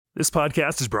This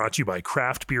podcast is brought to you by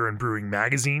Craft Beer and Brewing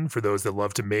Magazine for those that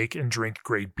love to make and drink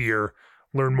great beer.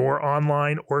 Learn more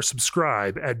online or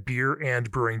subscribe at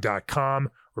beerandbrewing.com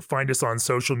or find us on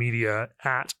social media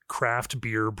at Craft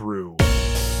Beer Brew.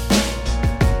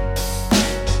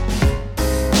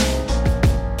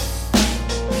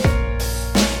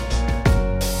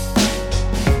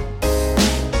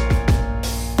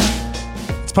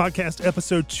 Podcast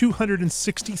episode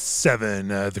 267,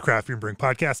 the Craft Beer and Brewing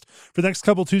Podcast. For the next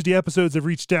couple Tuesday episodes, I've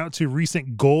reached out to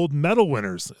recent gold medal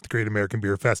winners at the Great American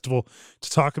Beer Festival to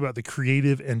talk about the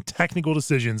creative and technical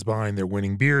decisions behind their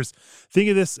winning beers. Think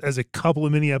of this as a couple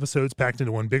of mini episodes packed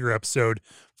into one bigger episode,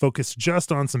 focused just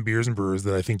on some beers and brewers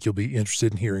that I think you'll be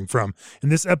interested in hearing from. In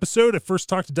this episode, I first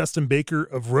talked to Dustin Baker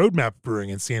of Roadmap Brewing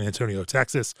in San Antonio,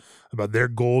 Texas, about their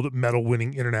gold medal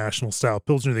winning international style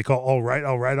Pilsner they call All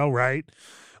Right,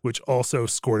 which also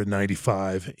scored a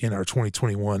 95 in our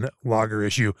 2021 lager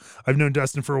issue. I've known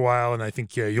Dustin for a while, and I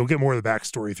think you'll get more of the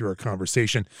backstory through our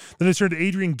conversation. Then I turned to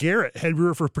Adrian Garrett, head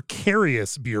brewer for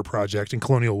Precarious Beer Project in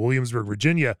Colonial Williamsburg,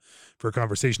 Virginia, for a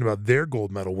conversation about their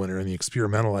gold medal winner in the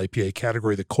experimental IPA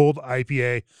category, the Cold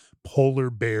IPA Polar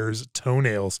Bears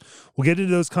Toenails. We'll get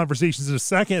into those conversations in a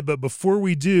second, but before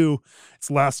we do,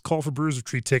 it's last call for Brewers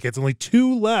Retreat tickets. Only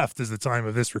 2 left is the time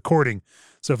of this recording.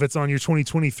 So if it's on your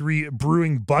 2023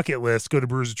 brewing bucket list, go to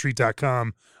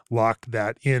brewersretreat.com, lock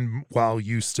that in while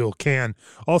you still can.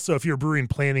 Also, if you're brewing,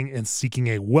 planning, and seeking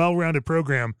a well-rounded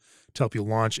program to help you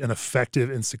launch an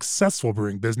effective and successful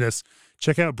brewing business,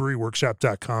 check out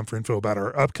breweryworkshop.com for info about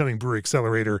our upcoming Brewery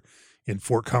Accelerator in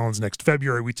Fort Collins next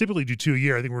February. We typically do 2 a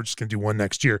year. I think we're just going to do one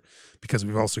next year because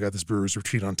we've also got this Brewers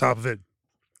Retreat on top of it.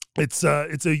 It's a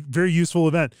very useful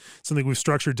event, something we've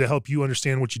structured to help you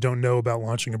understand what you don't know about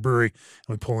launching a brewery.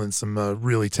 And we pull in some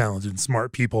really talented and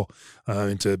smart people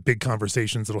into big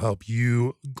conversations that'll help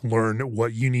you learn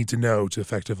what you need to know to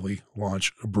effectively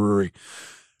launch a brewery.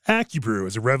 AccuBrew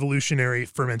is a revolutionary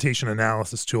fermentation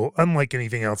analysis tool unlike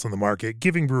anything else on the market,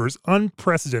 giving brewers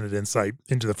unprecedented insight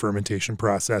into the fermentation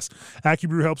process.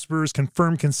 AccuBrew helps brewers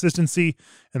confirm consistency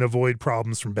and avoid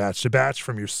problems from batch to batch.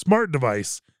 From your smart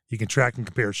device, you can track and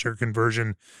compare sugar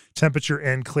conversion, temperature,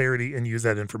 and clarity, and use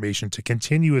that information to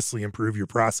continuously improve your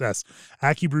process.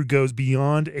 AccuBrew goes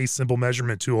beyond a simple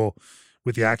measurement tool.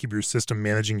 With the AccuBrew system,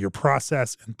 managing your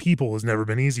process and people has never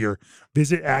been easier.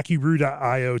 Visit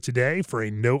AccuBrew.io today for a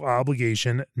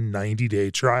no-obligation 90-day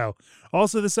trial.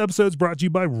 Also, this episode is brought to you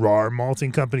by RAR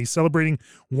Malting Company, celebrating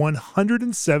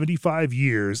 175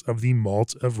 years of the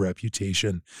malt of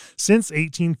reputation. Since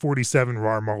 1847,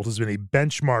 RAR Malt has been a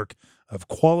benchmark of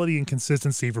quality and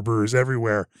consistency for brewers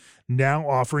everywhere, now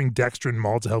offering dextrin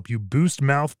malt to help you boost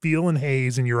mouthfeel and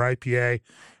haze in your IPA,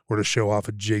 or to show off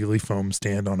a jiggly foam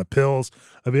stand on a Pils.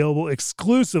 Available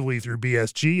exclusively through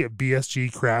BSG at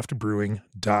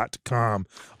bsgcraftbrewing.com.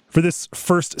 For this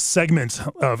first segment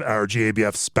of our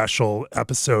GABF special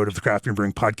episode of the Craft Beer and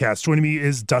Brewing Podcast, joining me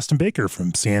is Dustin Baker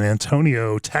from San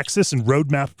Antonio, Texas, and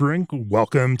Roadmap Brewing.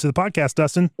 Welcome to the podcast,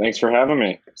 Dustin. Thanks for having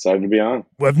me. Excited to be on.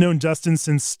 Well, I've known Dustin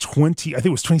since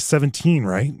 2017,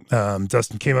 right?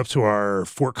 Dustin came up to our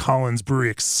Fort Collins Brewery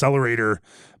Accelerator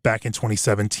back in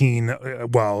 2017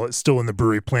 while still in the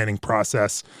brewery planning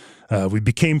process. We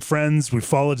became friends. We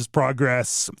followed his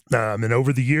progress. And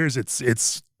over the years,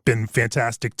 it's been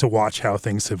fantastic to watch how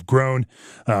things have grown.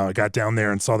 I got down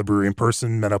there and saw the brewery in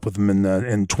person, met up with him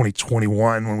in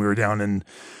 2021 when we were down in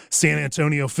San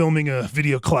Antonio filming a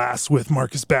video class with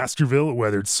Marcus Baskerville at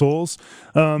Weathered Souls.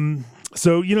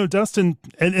 So, Dustin,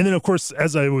 and then, of course,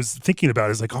 as I was thinking about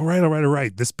it, it's like, all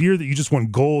right. This beer that you just won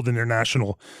gold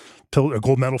international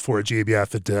gold medal for at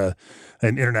GABF at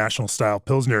an international style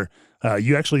Pilsner,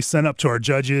 you actually sent up to our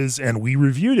judges, and we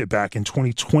reviewed it back in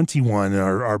 2021. And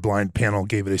our blind panel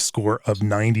gave it a score of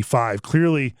 95,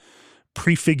 clearly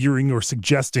prefiguring or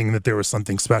suggesting that there was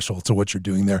something special to what you're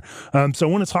doing there. So I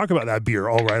want to talk about that beer.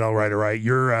 All right.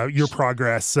 Your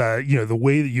progress, the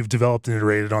way that you've developed and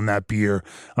iterated on that beer,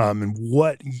 and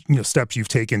what steps you've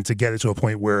taken to get it to a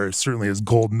point where it certainly is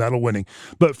gold medal winning.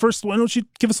 But first, why don't you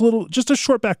give us just a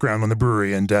short background on the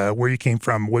brewery and where you came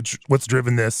from, what's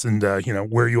driven this, and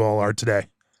where you all are today.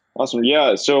 Awesome.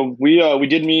 Yeah. So we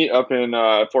did meet up in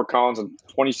Fort Collins in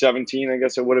 2017, I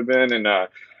guess it would have been, and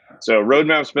so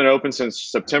Roadmap's been open since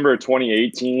September of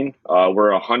 2018.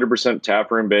 We're a 100%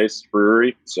 taproom-based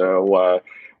brewery, so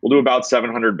we'll do about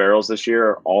 700 barrels this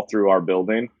year, all through our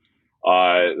building.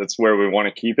 That's where we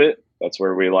want to keep it. That's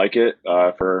where we like it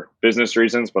for business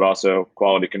reasons, but also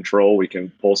quality control. We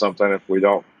can pull something if we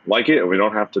don't like it, and we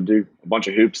don't have to do a bunch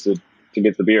of hoops to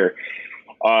get the beer.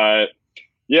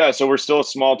 Yeah, so we're still a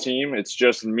small team. It's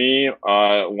just me,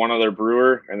 one other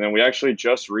brewer, and then we actually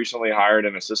just recently hired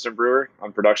an assistant brewer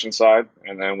on production side,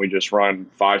 and then we just run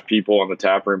 5 people on the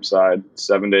tap room side,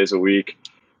 7 days a week,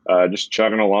 just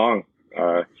chugging along.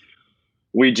 Uh,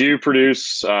 we do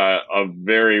produce a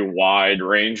very wide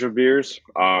range of beers.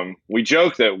 We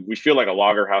joke that we feel like a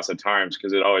lager house at times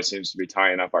because it always seems to be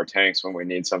tying up our tanks when we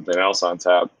need something else on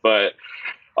tap, but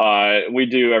we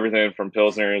do everything from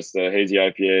pilsners to hazy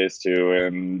IPAs to,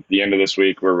 and the end of this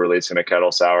week, we're releasing a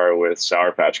kettle sour with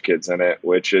Sour Patch Kids in it,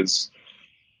 which is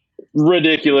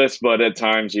ridiculous, but at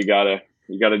times you gotta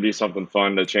do something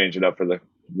fun to change it up for the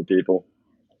people.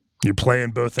 You're playing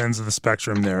both ends of the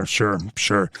spectrum there. Sure,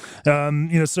 sure.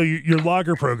 So your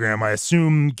lager program, I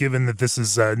assume, given that this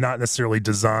is not necessarily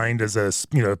designed as a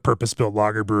purpose-built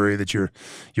lager brewery, that you're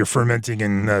fermenting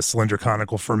in cylinder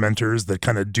conical fermenters that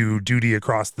kind of do duty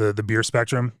across the beer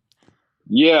spectrum.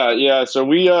 Yeah. So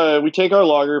we take our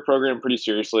lager program pretty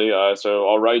seriously. So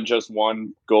All Right just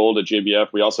won gold at JBF.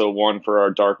 We also won for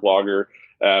our dark lager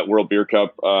at World Beer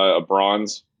Cup, a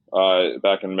bronze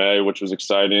back in May, which was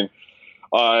exciting.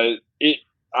 It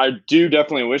I do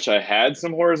definitely wish I had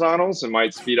some horizontals. It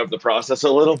might speed up the process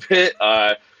a little bit,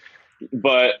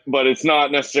 but it's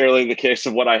not necessarily the case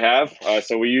of what I have.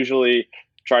 So we usually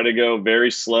try to go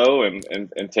very slow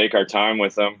and take our time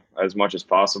with them as much as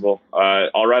possible.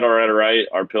 All right.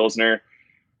 Our Pilsner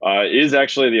is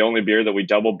actually the only beer that we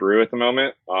double brew at the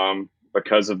moment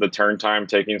because of the turn time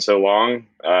taking so long.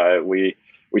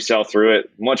 We sell through it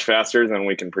much faster than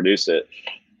we can produce it.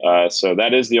 So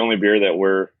that is the only beer that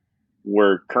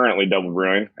we're currently double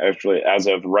brewing. Actually, as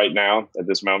of right now, at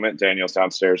this moment, Daniel's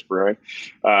downstairs brewing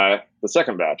the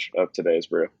second batch of today's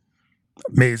brew.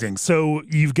 Amazing. So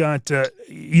you've got,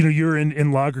 you're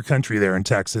in lager country there in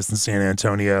Texas and San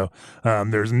Antonio.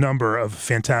 There's a number of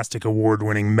fantastic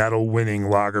award-winning, medal-winning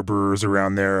lager brewers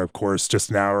around there. Of course, just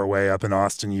an hour away up in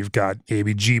Austin, you've got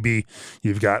ABGB,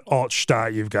 you've got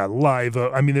Altstadt, you've got Live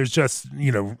Oak. I mean, there's just,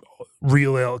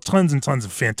 real ale, tons and tons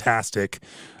of fantastic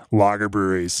lager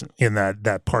breweries in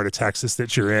that part of Texas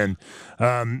that you're in.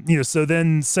 So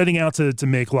then setting out to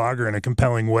make lager in a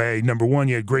compelling way, number one,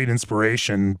 you had great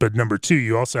inspiration, but number two,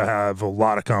 you also have a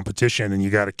lot of competition and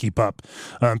you got to keep up.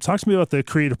 Talk to me about the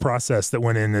creative process that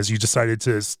went in as you decided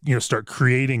to, start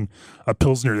creating a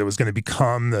Pilsner that was going to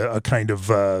become a kind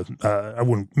of, I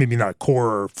wouldn't, maybe not a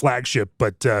core or flagship,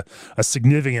 but a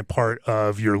significant part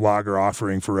of your lager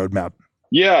offering for Roadmap.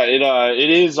 Yeah, it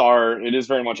is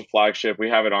very much a flagship. We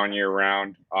have it on year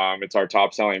round. It's our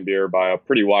top selling beer by a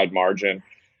pretty wide margin.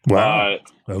 Wow.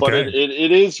 But Okay.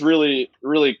 it is really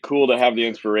really cool to have the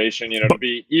inspiration, to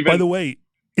be even. By the way,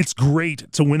 it's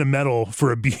great to win a medal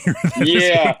for a beer that is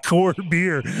Yeah, a core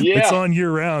beer that's on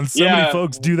year round. So many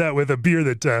folks do that with a beer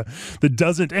that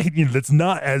doesn't, that's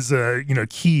not as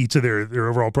key to their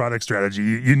overall product strategy.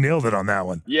 You nailed it on that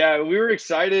one. Yeah, we were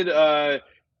excited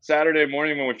Saturday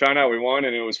morning when we found out we won,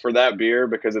 and it was for that beer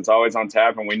because it's always on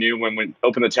tap, and we knew when we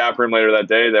opened the tap room later that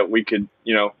day that we could,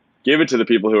 give it to the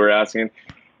people who were asking.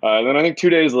 Then I think 2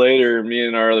 days later, me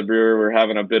and our other brewer were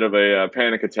having a bit of a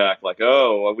panic attack, like,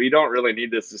 oh, well, we don't really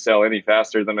need this to sell any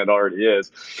faster than it already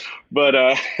is. But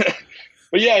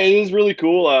but yeah, it is really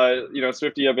cool.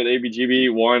 Swifty up at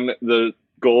ABGB won the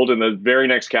gold in the very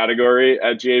next category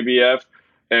at JBF,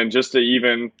 and just to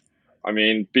even,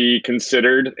 be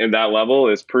considered in that level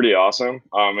is pretty awesome.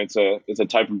 It's a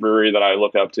type of brewery that I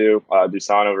look up to.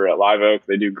 Doosan over at Live Oak,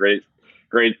 they do great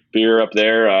beer up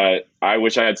there. I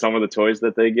wish I had some of the toys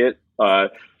that they get,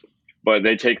 but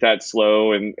they take that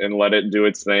slow and let it do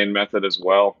its thing method as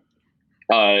well.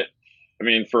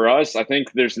 For us, I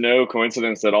think there's no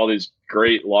coincidence that all these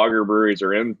great lager breweries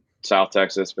are in South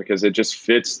Texas because it just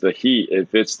fits the heat, it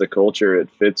fits the culture, it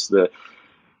fits the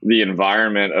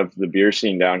environment of the beer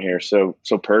scene down here so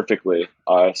perfectly.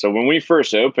 So when we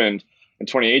first opened in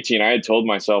 2018, I had told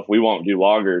myself we won't do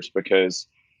lagers because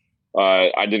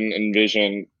I didn't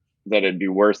envision that it'd be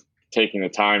worth taking the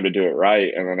time to do it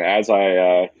right. And then as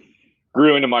I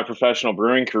grew into my professional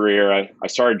brewing career, I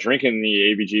started drinking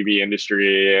the ABGB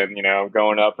industry and,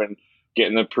 going up and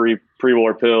getting the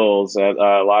pre-war pills at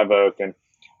Live Oak and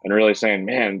really saying,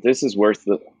 man, this is worth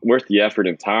the effort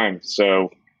and time.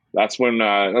 So that's when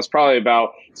that's probably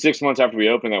about 6 months after we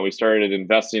opened that we started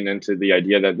investing into the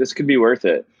idea that this could be worth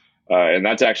it. And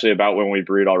that's actually about when we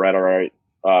brewed All Right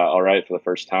for the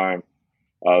first time.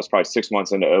 It was probably 6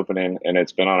 months into opening, and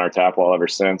it's been on our tap wall ever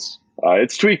since.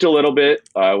 It's tweaked a little bit.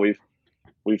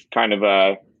 We've kind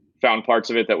of found parts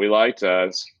of it that we liked.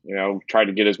 Tried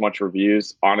to get as much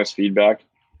reviews, honest feedback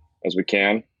as we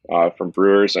can from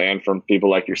brewers and from people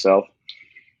like yourself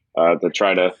to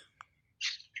try to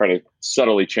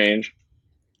subtly change.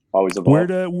 always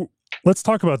evolve. Let's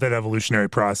talk about that evolutionary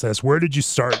process. Where did you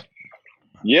start?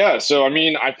 Yeah, so I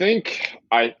mean, I think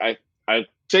I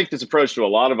take this approach to a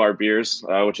lot of our beers,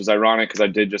 which is ironic because I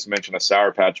did just mention a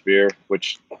Sour Patch beer,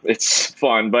 which it's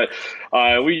fun, but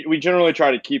we generally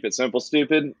try to keep it simple,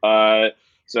 stupid.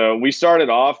 So we started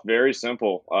off very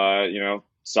simple,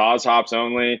 Saaz hops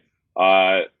only,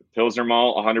 Pilsner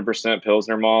malt, 100%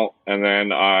 Pilsner malt, and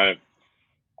then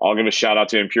I'll give a shout out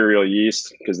to Imperial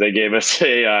Yeast because they gave us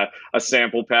a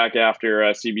sample pack after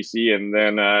CBC, and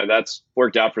then that's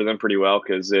worked out for them pretty well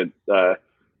because it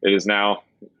is now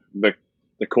the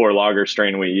core lager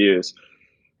strain we use.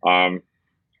 And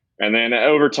then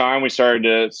over time, we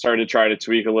started to try to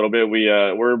tweak a little bit.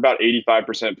 We're about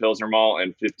 85% Pilsner malt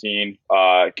and 15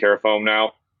 Carafoam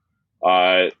now,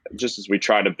 just as we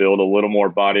try to build a little more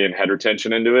body and head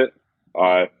retention into it.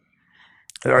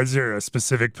 Is there a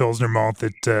specific Pilsner malt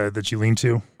that you lean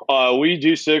to? We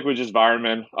do stick with just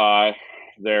Vironman.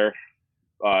 They're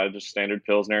just standard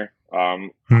Pilsner.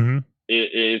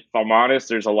 If I'm honest,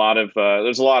 there's a lot of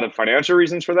financial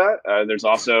reasons for that. There's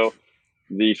also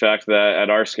the fact that at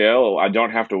our scale, I don't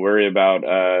have to worry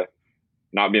about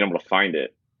not being able to find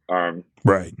it.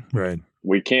 Right.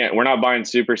 We're not buying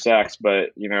super sacks,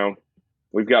 but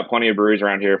we've got plenty of breweries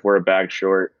around here if we're a bag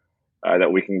short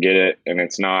that we can get it, and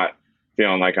it's not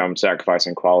feeling like I'm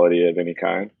sacrificing quality of any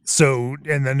kind. So,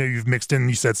 and I know you've mixed in,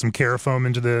 you said some Carafoam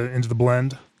into the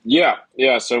blend. Yeah.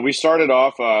 So we started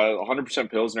off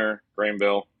 100% Pilsner grain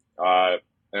bill,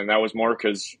 and that was more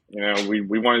because we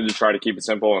wanted to try to keep it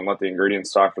simple and let the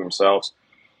ingredients talk for themselves.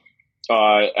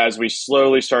 As we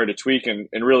slowly started to tweak and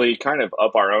really kind of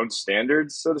up our own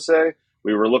standards, so to say,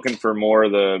 we were looking for more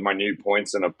of the minute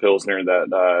points in a Pilsner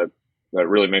that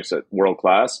really makes it world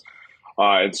class.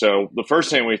 And so the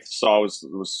first thing we saw was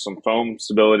some foam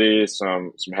stability,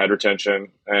 some head retention,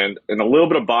 and a little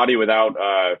bit of body without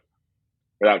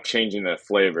changing the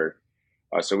flavor.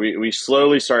 So we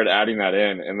slowly started adding that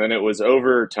in, and then it was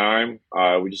over time.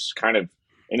 We just kind of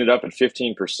ended up at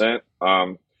 15%,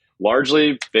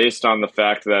 largely based on the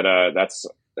fact that that's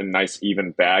a nice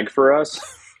even bag for us.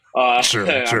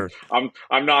 Sure.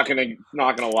 I'm not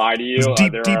gonna lie to you.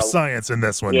 There's deep science in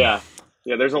this one.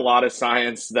 Yeah, there's a lot of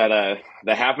science that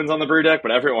happens on the brew deck,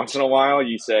 but every once in a while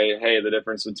you say, hey, the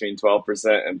difference between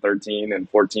 12% and 13 and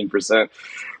 14%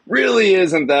 really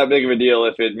isn't that big of a deal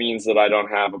if it means that I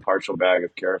don't have a partial bag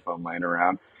of Carafoam laying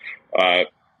around.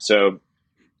 So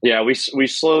yeah, we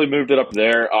slowly moved it up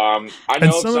there. I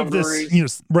know some of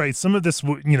this, right? Some of this,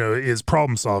 is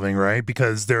problem solving, right?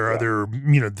 Because there are other,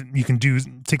 you can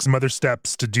take some other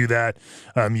steps to do that.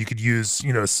 You could use,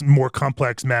 more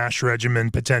complex mash regimen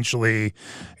potentially,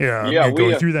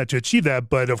 going through that to achieve that.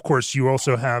 But of course, you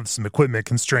also have some equipment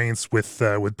constraints with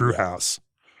Brewhouse.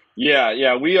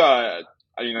 Yeah,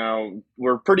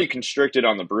 we're pretty constricted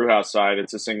on the Brewhouse side.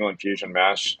 It's a single infusion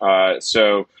mash,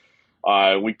 so.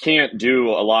 We can't do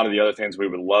a lot of the other things we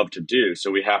would love to do, so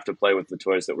we have to play with the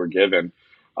toys that we're given.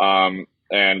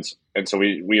 And so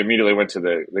we immediately went to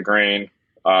the grain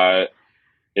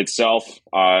itself.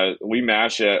 We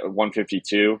mash at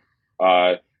 152,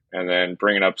 and then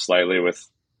bring it up slightly with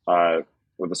a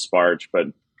sparge. But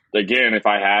again, if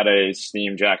I had a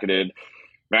steam jacketed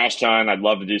mash tun, I'd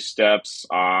love to do steps.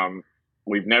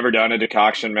 We've never done a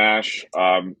decoction mash.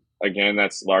 Again,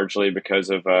 that's largely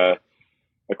because of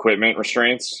equipment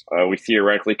restraints. We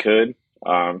theoretically could.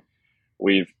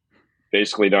 We've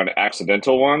basically done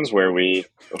accidental ones where we've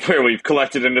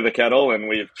collected into the kettle and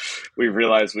we've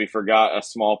realized we forgot a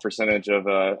small percentage of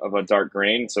a dark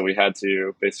grain, so we had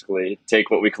to basically take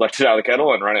what we collected out of the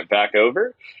kettle and run it back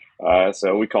over.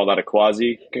 So we call that a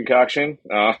quasi concoction,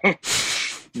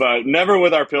 but never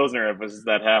with our Pilsner if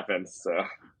that happens. So.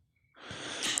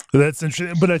 That's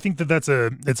interesting, but I think it's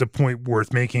a point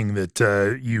worth making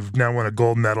that you've now won a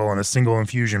gold medal on a single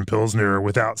infusion Pilsner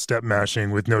without step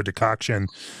mashing, with no decoction,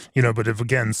 but have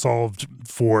again solved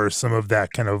for some of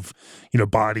that kind of,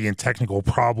 body and technical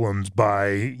problems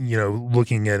by,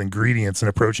 looking at ingredients and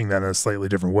approaching that in a slightly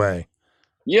different way.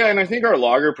 Yeah, and I think our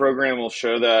lager program will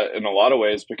show that in a lot of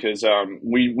ways because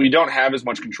we don't have as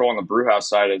much control on the brewhouse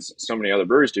side as so many other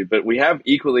breweries do, but we have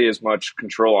equally as much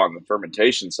control on the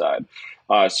fermentation side.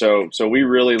 So we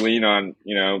really lean on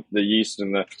the yeast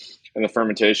and the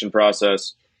fermentation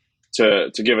process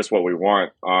to give us what we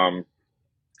want.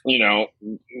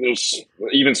 There's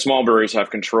even small breweries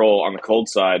have control on the cold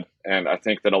side, and I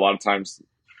think that a lot of times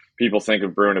people think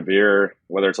of brewing a beer,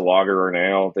 whether it's a lager or an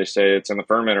ale, they say it's in the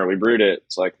fermenter. We brewed it.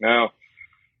 It's like, no,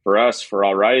 for us, for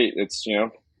all right, it's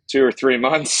 2 or 3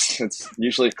 months. It's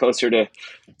usually closer to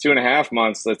 2.5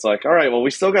 months. It's like, all right, well, we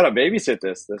still got to babysit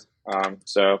this.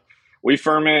 So We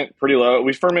ferment pretty low.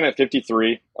 We ferment at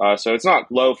 53, so it's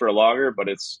not low for a lager, but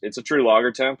it's a true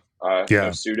lager temp.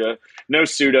 Yeah. No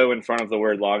pseudo in front of the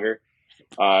word lager.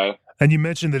 And you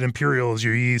mentioned that Imperial is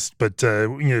your yeast, but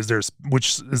is there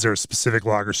a specific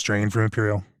lager strain from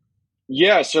Imperial?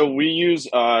 Yeah, so we use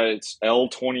it's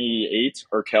L28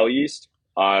 or Kel yeast.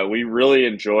 We really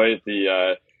enjoy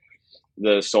the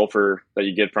sulfur that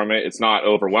you get from it. It's not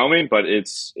overwhelming, but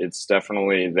it's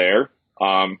definitely there.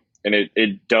 And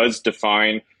it does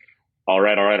define all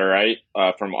right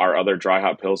from our other dry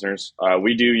hop pilsners.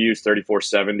 We do use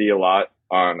 3470 a lot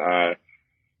on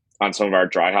some of our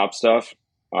dry hop stuff.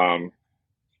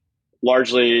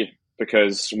 Largely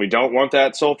because we don't want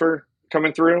that sulfur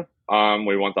coming through.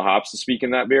 We want the hops to speak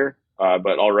in that beer.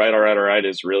 But all right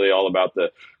is really all about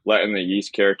letting the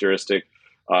yeast characteristic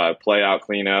play out,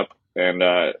 clean up,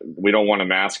 and we don't want to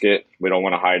mask it. We don't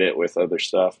want to hide it with other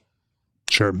stuff.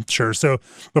 Sure. So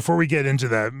before we get into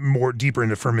that more deeper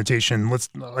into fermentation, let's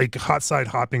hot side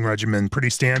hopping regimen, pretty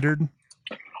standard.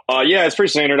 Yeah, it's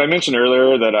pretty standard. I mentioned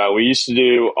earlier that we used to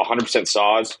do 100%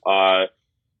 saws,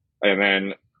 and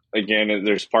then again,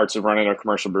 there's parts of running a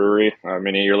commercial brewery.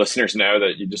 Many of your listeners know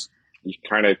that you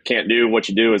kind of can't do what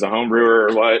you do as a home brewer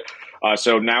or what.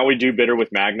 So now we do bitter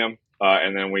with Magnum,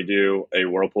 and then we do a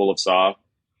whirlpool of saw.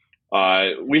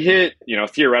 We hit,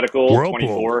 theoretical Whirlpool.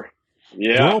 24.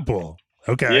 Yeah. Whirlpool.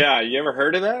 Okay. Yeah. You ever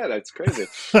heard of that? That's crazy.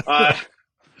 I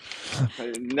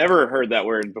never heard that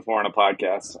word before on a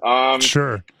podcast.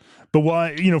 Sure. But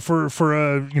why, for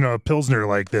a Pilsner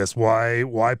like this,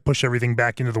 why push everything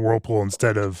back into the whirlpool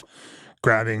instead of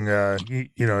grabbing,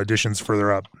 additions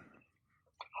further up?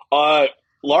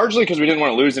 Largely because we didn't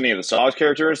want to lose any of the sauce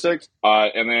characteristics.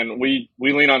 And then we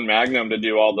lean on Magnum to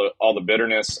do all the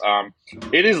bitterness.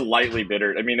 It is lightly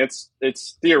bittered. I mean, it's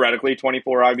theoretically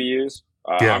 24 IBUs.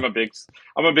 Yeah. I'm a big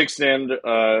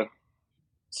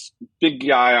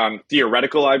guy on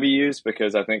theoretical IBUs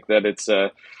because I think that it's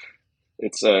a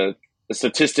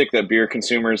statistic that beer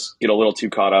consumers get a little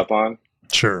too caught up on.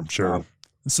 Sure.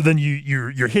 So then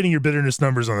you're hitting your bitterness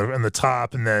numbers on the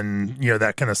top, and then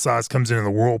that kind of sauce comes in the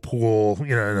whirlpool,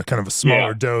 in a kind of a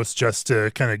smaller dose, just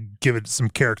to kind of give it some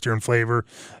character and flavor.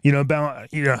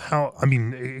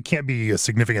 It can't be a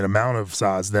significant amount of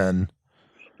sauce then.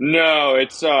 No,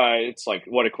 it's like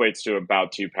what equates to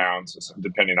about 2 pounds,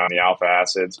 depending on the alpha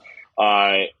acids.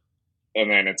 And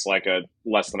then it's like a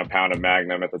less than a pound of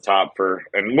Magnum at the top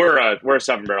and we're a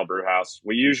 7-barrel brew house.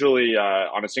 We usually,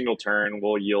 on a single turn,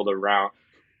 we'll yield around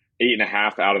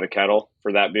 8.5 out of the kettle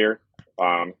for that beer.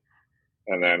 And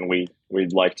then we'd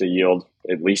like to yield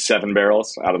at least 7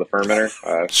 barrels out of the fermenter.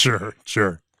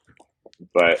 Sure.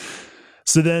 But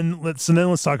So then let's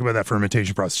talk about that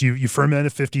fermentation process. You ferment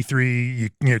at 53.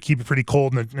 You keep it pretty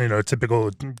cold in a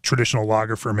typical traditional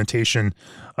lager fermentation.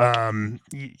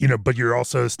 But you're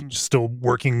also still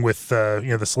working with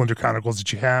the cylinder conicals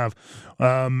that you have.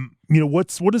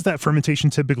 What does that fermentation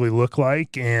typically look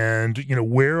like, and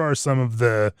where are some of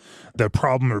the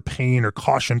problem or pain or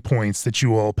caution points that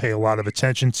you all pay a lot of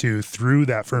attention to through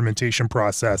that fermentation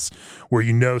process, where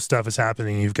stuff is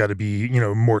happening, you've got to be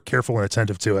more careful and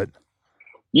attentive to it?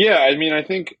 Yeah, I mean, I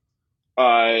think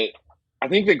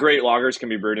the great lagers can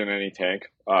be brewed in any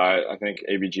tank. I think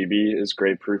ABGB is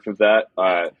great proof of that.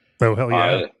 Oh, hell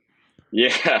yeah.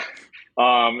 Yeah.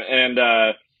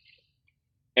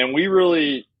 And we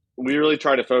really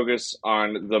try to focus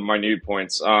on the minute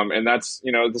points. And that's,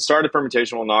 the start of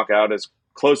fermentation will knock out as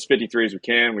close to 53 as we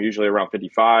can. We're usually around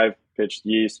 55 pitched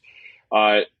yeast.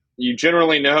 You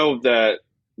generally know that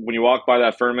when you walk by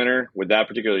that fermenter with that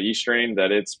particular yeast strain,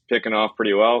 that it's picking off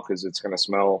pretty well because it's going to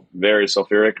smell very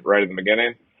sulfuric right at the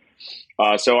beginning.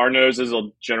 So our noses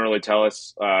will generally tell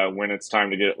us when it's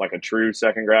time to get like a true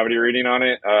second gravity reading on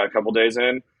it a couple days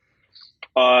in.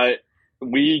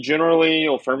 We generally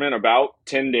will ferment about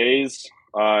 10 days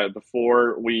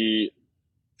before we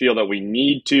feel that we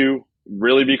need to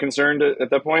really be concerned at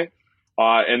that point.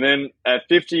 And then at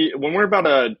 50, when we're about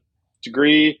 1.5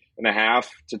 degrees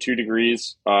to 2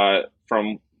 degrees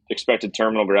from expected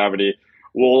terminal gravity,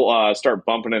 we'll start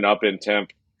bumping it up in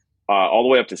temp all the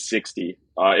way up to 60.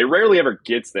 It rarely ever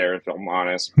gets there, if I'm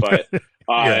honest, but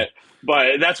but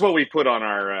that's what we put on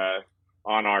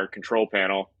our control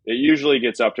panel. It usually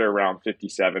gets up to around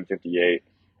 57, 58.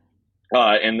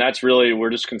 And that's really, we're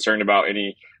just concerned about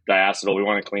any diacetyl. We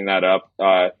want to clean that up.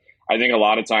 I think a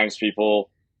lot of times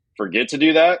people forget to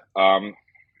do that,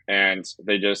 and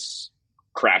they just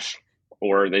crash,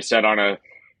 or they set on a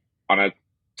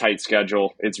tight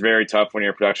schedule. It's very tough when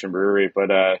you're a production brewery,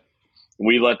 but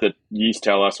we let the yeast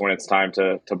tell us when it's time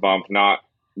to bump, not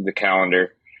the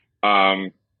calendar.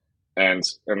 and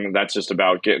that's just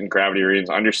about getting gravity readings,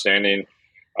 understanding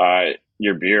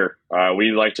your beer.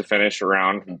 We like to finish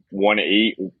around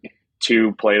 1.8,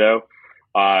 2 Plato,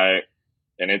 and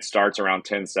it starts around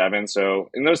 10.7. So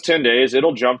in those 10 days,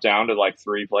 it'll jump down to like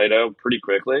 3 Plato pretty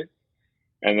quickly,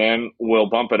 and then we'll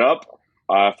bump it up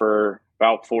for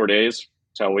about 4 days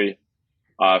until we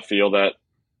feel that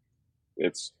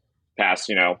it's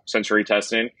past, sensory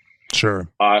testing. Sure.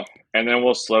 And then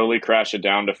we'll slowly crash it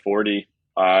down to 40,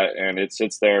 and it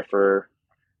sits there for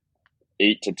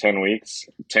 8 to 10 weeks.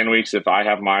 10 weeks if I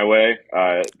have my way.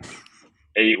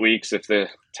 8 weeks if the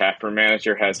taproom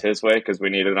manager has his way, because we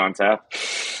need it on tap.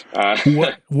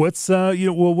 What's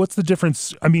the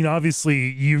difference? I mean, obviously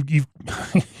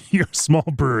you're a small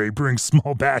brewery brewing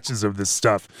small batches of this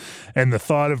stuff, and the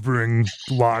thought of brewing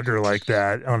lager like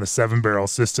that on a 7-barrel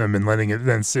system and letting it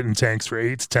then sit in tanks for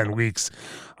 8 to 10 weeks,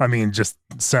 I mean, just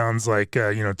sounds like,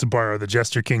 to borrow the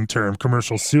Jester King term,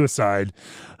 commercial suicide.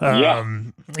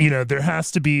 There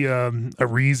has to be a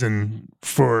reason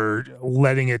for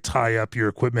letting it tie up your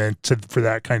equipment for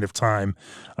that kind of time.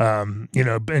 And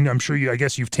I'm sure I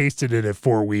guess you've tasted it at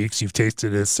 4 weeks, you've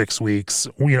tasted it at 6 weeks.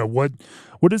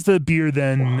 What is the beer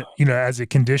then, as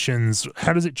it conditions,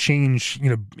 how does it change,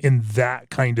 in that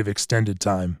kind of extended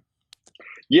time?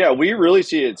 Yeah, we really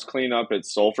see it's clean up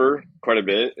its sulfur quite a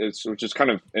bit, which is kind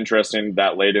of interesting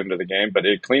that late into the game, but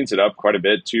it cleans it up quite a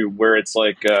bit to where it's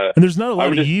like... and there's not a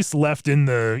lot of yeast left in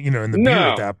the, in the beer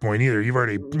at that point either. You've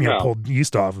already pulled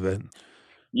yeast off of it.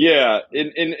 Yeah,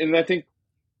 and I think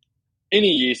any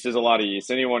yeast is a lot of yeast.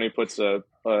 Anyone who puts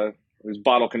who's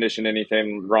bottle conditioned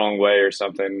anything wrong way or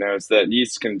something knows that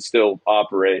yeast can still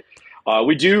operate.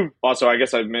 We do also, I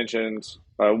guess I've mentioned...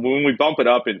 when we bump it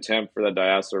up in temp for the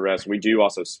diacetyl rest, we do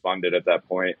also spund it at that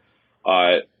point.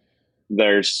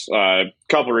 There's a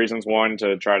couple reasons. One,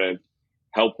 to try to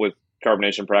help with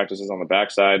carbonation practices on the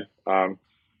backside.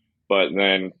 But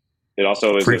then it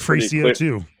also is free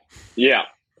CO2. Yeah.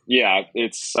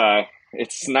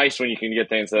 It's nice when you can get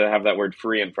things that have that word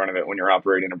free in front of it when you're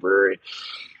operating a brewery.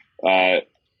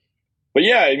 But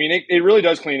yeah, I mean, it really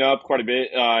does clean up quite a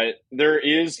bit. There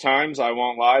is times, I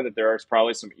won't lie, that there is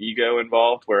probably some ego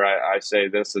involved where I say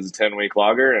this is a 10-week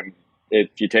lager, and if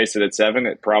you taste it at 7,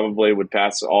 it probably would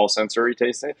pass all sensory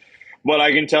tasting. But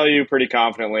I can tell you pretty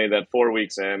confidently that 4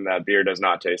 weeks in, that beer does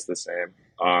not taste the same.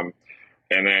 And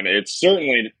then it's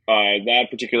certainly that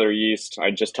particular yeast.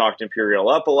 I just talked Imperial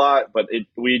up a lot, but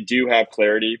we do have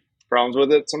clarity problems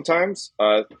with it sometimes.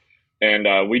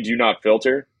 And we do not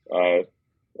filter.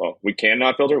 Well, we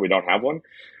cannot filter. We don't have one.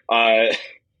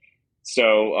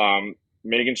 So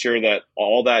making sure that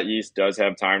all that yeast does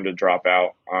have time to drop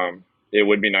out. It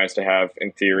would be nice to have,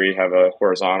 in theory, have a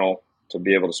horizontal to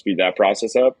be able to speed that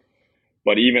process up.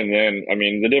 But even then, I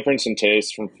mean, the difference in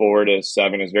taste from 4 to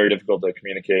 7 is very difficult to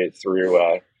communicate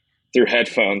through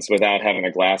headphones without having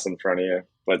a glass in front of you.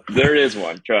 But there is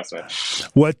one, trust me.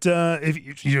 What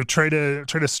if you try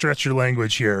to stretch your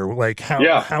language here? Like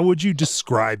how would you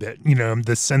describe it?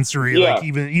 The sensory, like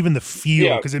even the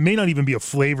feel, because it may not even be a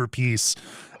flavor piece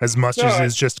as much as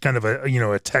it's just kind of a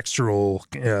a textural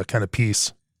kind of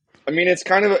piece. I mean, it's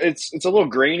kind of it's a little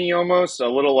grainy almost, a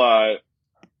little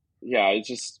it's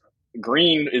just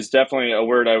green is definitely a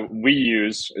word we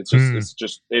use. It's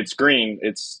just it's green.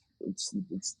 It's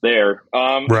there.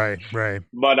 Right.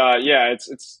 But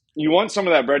it's you want some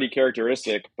of that bready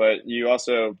characteristic, but you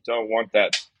also don't want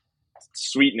that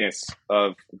sweetness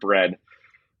of bread.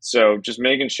 So just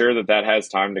making sure that has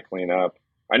time to clean up.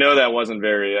 I know that wasn't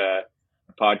very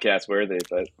podcast worthy,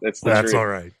 but that's the truth. All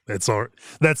right. That's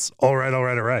all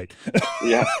right.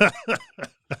 Yeah.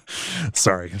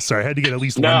 Sorry. I had to get at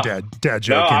least one dad joke.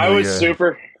 No, I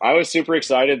was super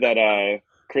excited that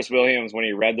Chris Williams, when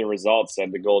he read the results,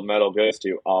 said the gold medal goes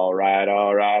to all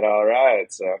right.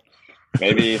 So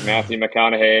maybe Matthew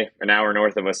McConaughey, an hour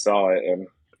north of us, saw it. And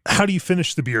how do you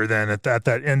finish the beer then at that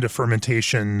end of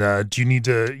fermentation? Do you need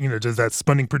to, does that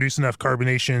spunding produce enough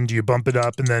carbonation? Do you bump it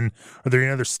up? And then are there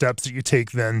any other steps that you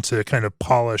take then to kind of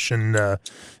polish and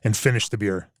finish the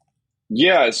beer?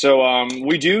 Yeah, so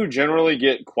we do generally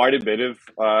get quite a bit of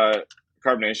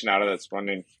carbonation out of that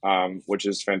spunding, which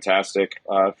is fantastic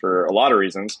for a lot of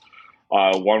reasons.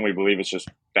 One, we believe it's just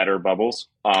better bubbles.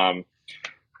 But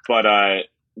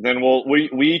then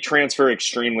we transfer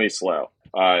extremely slow.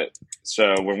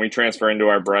 So when we transfer into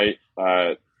our bright,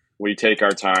 we take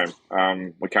our time.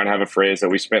 We kind of have a phrase that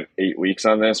we spent 8 weeks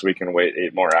on this. We can wait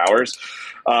 8 more hours.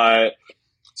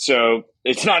 So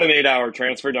it's not an 8-hour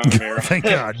transfer, don't get me wrong. Thank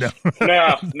God, no.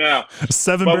 No.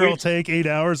 7-barrel take, 8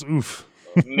 hours. Oof.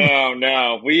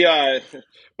 No.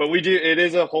 But we do. It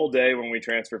is a whole day when we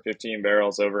transfer 15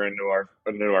 barrels over into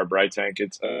our bright tank.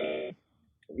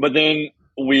 But then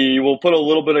we will put a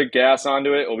little bit of gas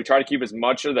onto it. We try to keep as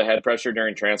much of the head pressure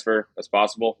during transfer as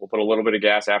possible. We'll put a little bit of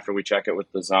gas after we check it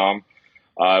with the ZOM.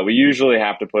 We usually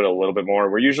have to put a little bit more.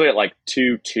 We're usually at like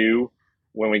 2.2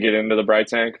 when we get into the bright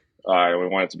tank. We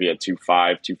want it to be at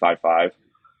 2.5,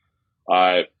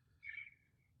 2.55.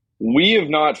 We have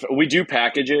not. We do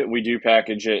package it. We do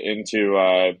package it into.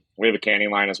 We have a canning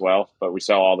line as well, but we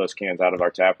sell all those cans out of our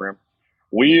tap room.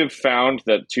 We have found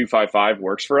that 2.55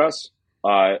 works for us,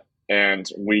 and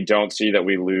we don't see that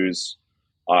we lose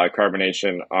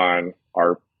carbonation on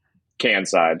our can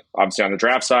side. Obviously, on the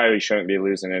draft side, we shouldn't be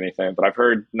losing anything. But I've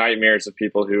heard nightmares of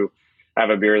people who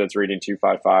have a beer that's reading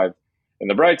 2.55 in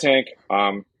the bright tank.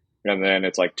 And then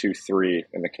it's like 2.3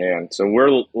 in the can. So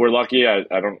we're lucky. I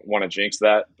don't want to jinx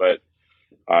that, but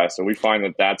so we find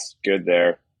that that's good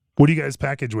there. What do you guys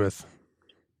package with?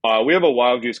 We have a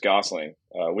Wild Goose Gosling.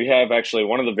 We have actually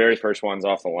one of the very first ones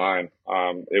off the line.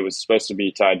 It was supposed to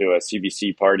be tied to a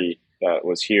CBC party that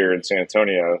was here in San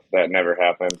Antonio. That never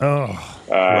happened. Oh,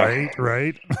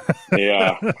 right.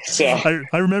 Yeah. So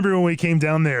I remember when we came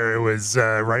down there, it was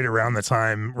right around the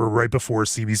time or right before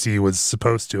CBC was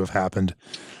supposed to have happened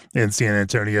in San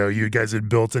Antonio. You guys had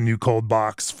built a new cold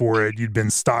box for it. You'd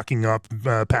been stocking up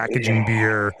packaging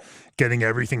beer, getting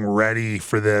everything ready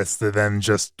for this, that then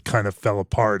just kind of fell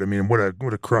apart. I mean, what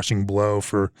a crushing blow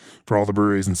for all the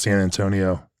breweries in San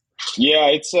Antonio. Yeah,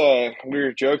 it's we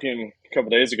were joking a couple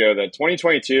days ago that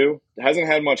 2022 hasn't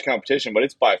had much competition, but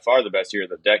it's by far the best year of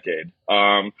the decade.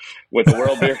 With the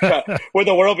World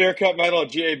Beer Cup, medal,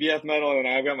 GABF medal, and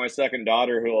I've got my second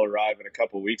daughter who will arrive in a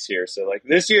couple weeks here. So like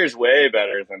this year's way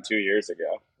better than 2 years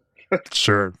ago.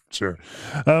 Sure.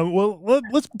 Well,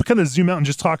 let's kind of zoom out and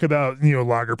just talk about,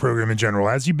 lager program in general.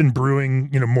 As you've been brewing,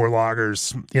 more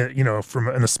lagers, from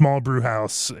in a small brew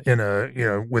house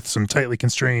with some tightly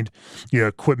constrained,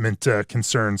 equipment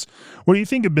concerns. What do you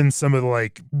think have been some of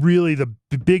really the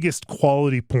biggest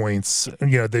quality points,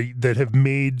 that have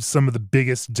made some of the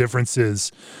biggest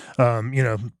differences,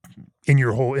 in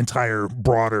your whole entire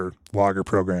broader lager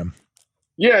program?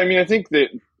 Yeah, I mean, I think that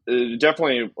it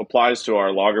definitely applies to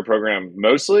our lager program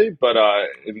mostly, but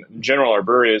in general, our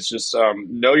brewery is just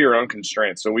know your own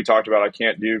constraints. So we talked about I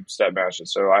can't do step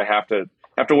mashes, so I have to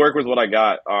work with what I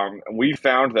got. We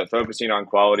found that focusing on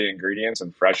quality ingredients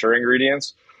and fresher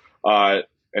ingredients, and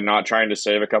not trying to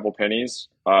save a couple pennies,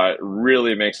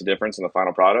 really makes a difference in the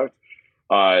final product.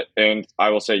 And I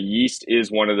will say yeast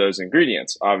is one of those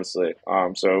ingredients, obviously.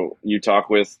 So you talk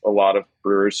with a lot of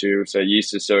brewers who say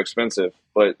yeast is so expensive,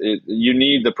 but you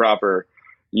need the proper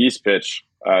yeast pitch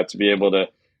to be able to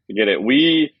get it.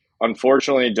 We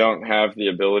unfortunately don't have the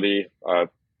ability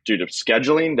due to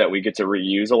scheduling that we get to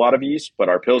reuse a lot of yeast, but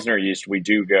our Pilsner yeast, we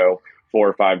do go 4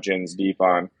 or 5 gins deep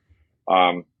on.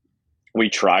 We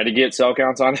try to get cell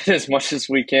counts on it as much as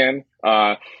we can,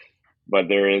 but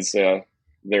there is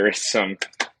some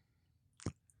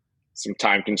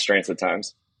time constraints at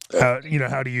times. How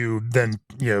do you then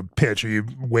pitch? Are you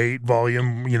weight,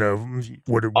 volume?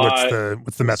 What's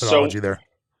the methodology there?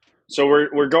 So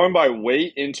we're going by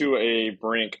weight into a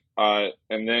brink, and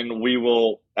then we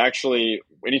will actually,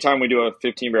 anytime we do a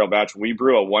 15 barrel batch, we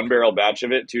brew a 1 barrel batch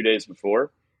of it 2 days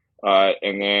before,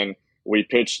 and then we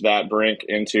pitch that brink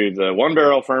into the 1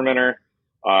 barrel fermenter,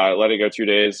 let it go 2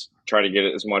 days, try to get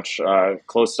it as much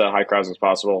close to high crowds as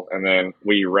possible, and then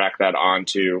we rack that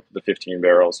onto the 15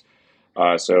 barrels.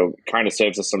 So kind of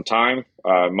saves us some time,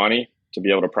 money to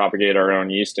be able to propagate our own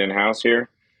yeast in-house here.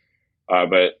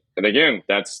 And again,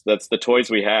 that's the toys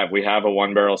we have. We have a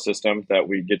 1 barrel system that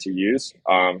we get to use.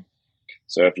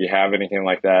 So if you have anything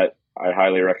like that, I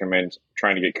highly recommend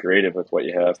trying to get creative with what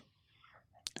you have.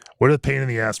 What a pain in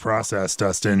the ass process,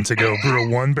 Dustin, to go brew a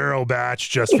 1 barrel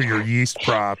batch just for your yeast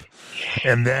prop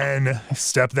and then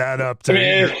step that up to,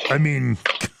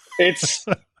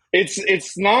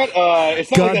 it's not God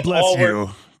like bless you.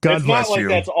 God bless you.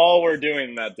 That's all we're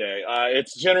doing that day.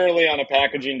 It's generally on a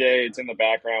packaging day. It's in the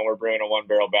background. We're brewing a 1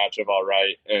 barrel batch of All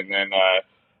Right. And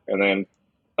then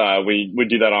we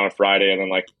do that on a Friday. And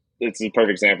then it's a perfect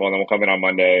example. And then we'll come in on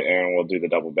Monday and we'll do the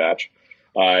double batch.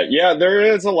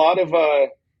 There's a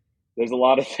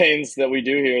lot of things that we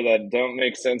do here that don't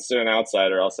make sense to an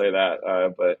outsider. I'll say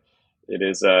that. But it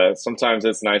is, sometimes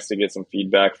it's nice to get some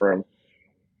feedback from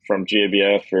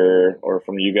GABF or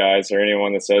from you guys or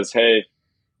anyone that says, hey,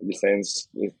 these things,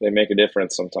 they make a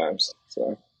difference sometimes.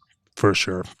 So For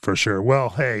sure. For sure. Well,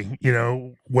 hey,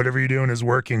 whatever you're doing is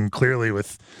working clearly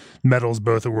with medals,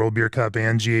 both at World Beer Cup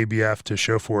and GABF to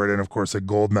show for it. And of course, a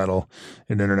gold medal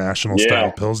in international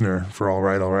style Pilsner for all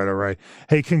right.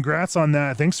 Hey, congrats on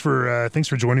that. Thanks for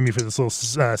joining me for this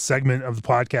little segment of the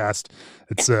podcast.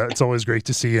 It's always great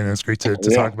to see you, and it's great to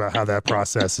talk about how that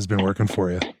process has been working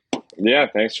for you. Yeah,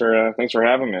 thanks for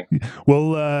having me.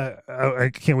 Well, I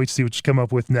can't wait to see what you come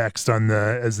up with next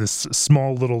as this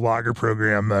small little lager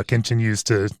program continues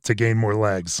to gain more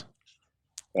legs.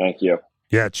 Thank you.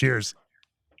 Yeah, cheers.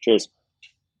 Cheers.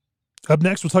 Up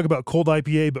next, we'll talk about cold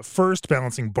IPA, but first,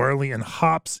 balancing barley and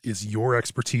hops is your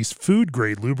expertise. Food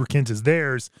grade lubricant is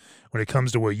theirs. When it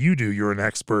comes to what you do, you're an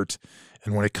expert.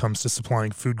 And when it comes to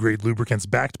supplying food grade lubricants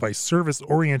backed by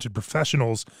service-oriented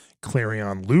professionals,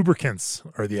 Clarion Lubricants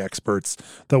are the experts.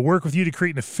 They'll work with you to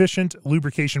create an efficient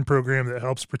lubrication program that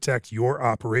helps protect your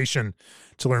operation.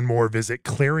 To learn more, visit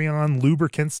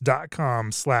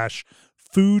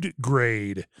clarionlubricants.com/food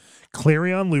grade.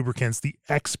 Clarion Lubricants, the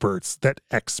experts that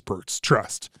experts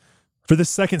trust. For this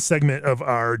second segment of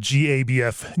our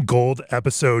GABF Gold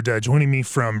episode, joining me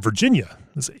from Virginia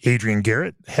is Adrian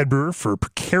Garrett, head brewer for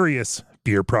Precarious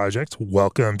Beer Project.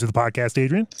 Welcome to the podcast,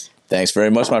 Adrian. Thanks very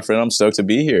much, my friend. I'm stoked to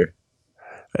be here.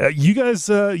 You guys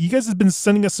have been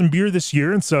sending us some beer this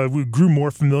year, and so we grew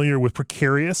more familiar with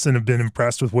Precarious and have been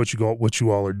impressed with what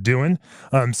you all are doing.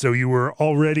 So you were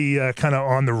already kind of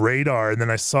on the radar, and then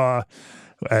I saw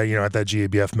at that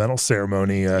GABF medal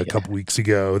ceremony a couple weeks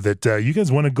ago that you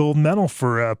guys won a gold medal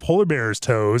for Polar Bear's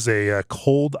Toes, a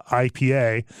cold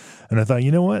IPA. And I thought,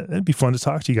 you know what? It'd be fun to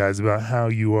talk to you guys about how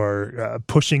you are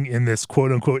pushing in this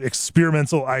quote unquote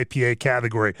experimental IPA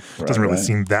category. Doesn't really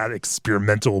seem that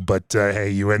experimental, but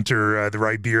hey, you enter the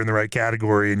right beer in the right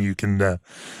category and you can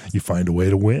you find a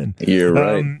way to win. You're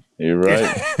right. You're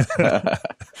right.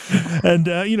 And,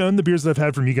 and the beers that I've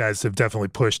had from you guys have definitely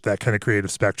pushed that kind of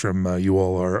creative spectrum. You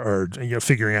all are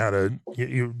figuring out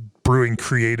brewing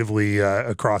creatively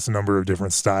across a number of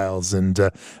different styles and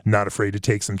not afraid to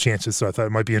take some chances. So I thought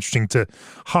it might be interesting to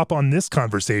hop on this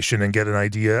conversation and get an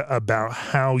idea about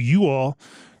how you all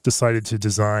decided to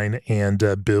design and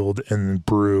build and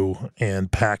brew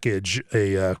and package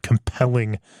a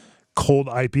compelling cold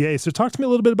IPA. So talk to me a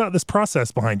little bit about this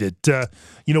process behind it.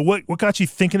 What got you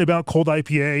thinking about cold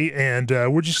IPA, and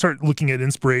where'd you start looking at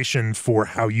inspiration for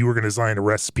how you were going to design a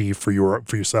recipe for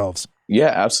yourselves?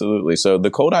 Yeah, absolutely. So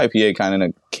the cold IPA kind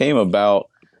of came about.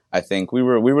 I think we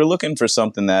were looking for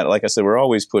something that, like I said, we're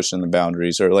always pushing the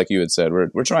boundaries, or like you had said,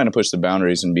 we're trying to push the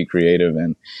boundaries and be creative.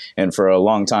 And for a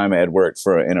long time, I had worked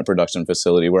in a production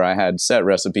facility where I had set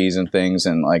recipes and things,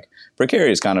 and like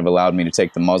Precarious kind of allowed me to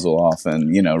take the muzzle off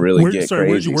and really get crazy.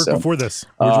 Where'd you work before this?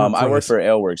 I worked for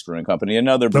Aleworks Brewing Company,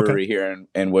 another brewery here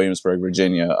in Williamsburg,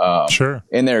 Virginia. Sure,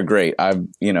 and they're great. I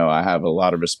have a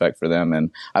lot of respect for them,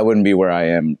 and I wouldn't be where I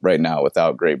am right now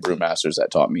without great brewmasters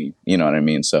that taught me. You know what I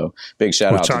mean? So big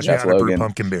shout out to Jeff Logan.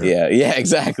 Pumpkin beer. Yeah,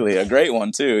 exactly. A great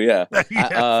one too. Yeah. Sure.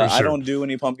 I don't do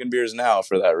any pumpkin beers now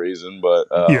for that reason, but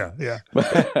yeah.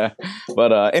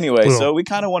 But anyway, so we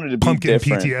kind of wanted to be pumpkin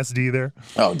different. PTSD there.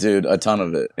 Oh, dude, a ton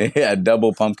of it. Yeah,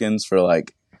 double pumpkins for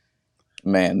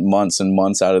months and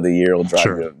months out of the year will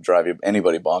drive you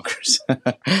anybody bonkers.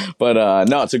 But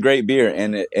no, it's a great beer,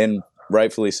 and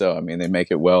rightfully so. I mean, they make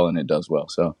it well and it does well.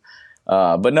 So,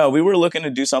 but no, we were looking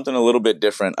to do something a little bit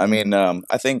different. I mean,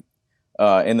 I think.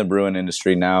 In the brewing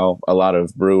industry now, a lot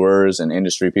of brewers and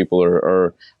industry people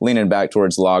are leaning back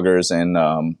towards lagers and,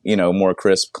 more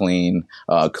crisp, clean,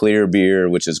 clear beer,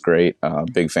 which is great.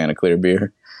 Big fan of clear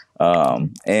beer.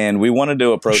 And we wanted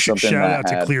to approach something shout out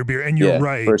to clear beer. And you're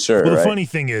right. For sure. Well, the funny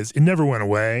thing is, it never went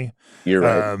away. You're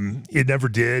right. It never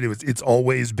did. It's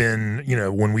always been,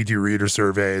 when we do reader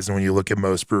surveys and when you look at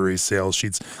most breweries' sales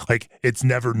sheets, it's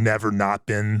never not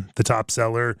been the top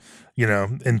seller,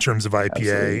 in terms of IPA.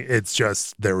 Absolutely. It's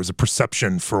just there was a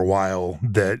perception for a while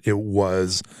that it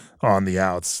was on the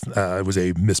outs. It was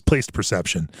a misplaced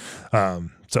perception.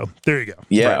 So there you go.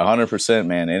 Yeah, 100%,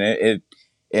 man. And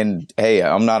And hey,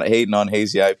 I'm not hating on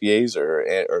hazy IPAs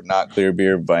or not clear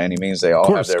beer by any means. They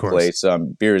all have their place.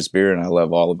 Beer is beer, and I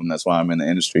love all of them. That's why I'm in the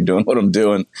industry doing what I'm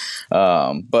doing.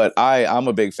 But I'm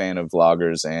a big fan of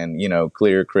lagers and,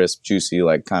 clear, crisp, juicy,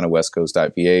 like kind of West Coast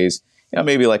IPAs.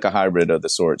 Maybe like a hybrid of the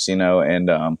sorts, and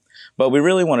but we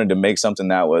really wanted to make something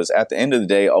that was, at the end of the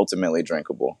day, ultimately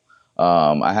drinkable.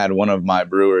 I had one of my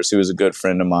brewers, who was a good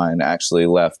friend of mine, actually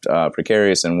left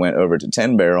Precarious and went over to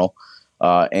 10 Barrel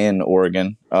in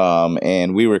Oregon.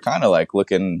 And we were kind of like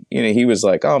looking, he was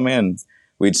like, oh man,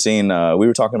 we'd seen, we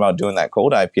were talking about doing that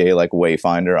cold IPA, like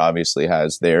Wayfinder obviously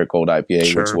has their cold IPA,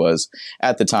 sure, which was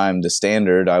at the time the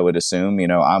standard, I would assume.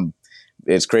 I'm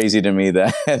it's crazy to me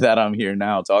that that I'm here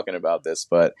now talking about this.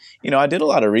 But I did a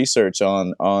lot of research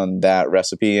on that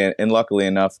recipe, and luckily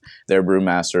enough, their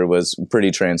brewmaster was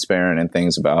pretty transparent and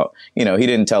things about he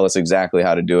didn't tell us exactly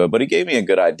how to do it, but he gave me a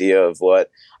good idea of what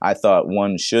I thought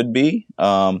one should be,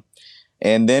 and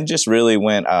then just really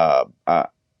went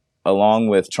along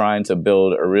with trying to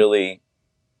build a really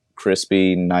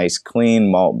crispy, nice,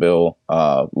 clean malt bill,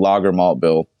 lager malt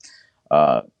bill.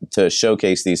 To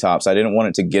showcase these hops. I didn't want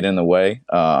it to get in the way,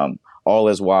 all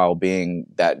as while being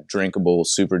that drinkable,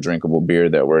 super drinkable beer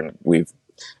that we've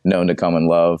known to come and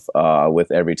love with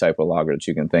every type of lager that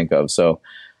you can think of. So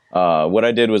what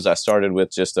I did was I started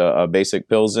with just a basic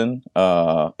Pilsen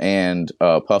and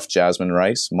puffed jasmine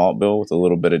rice malt bill with a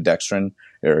little bit of dextrin,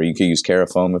 or you could use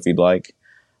Carafoam if you'd like.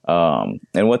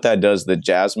 And what that does, the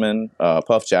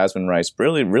puffed jasmine rice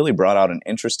really brought out an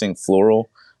interesting floral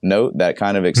note that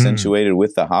kind of accentuated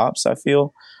with the hops, I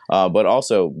feel, but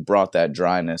also brought that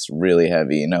dryness really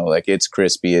heavy. Like it's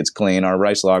crispy, it's clean. Our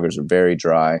rice lagers are very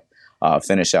dry,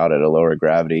 finish out at a lower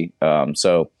gravity.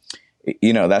 So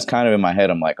that's kind of in my head.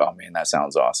 I'm like, oh man, that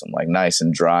sounds awesome. Like nice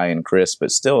and dry and crisp,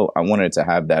 but still I wanted to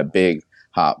have that big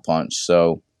hop punch.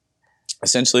 So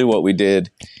essentially what we did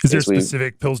is there a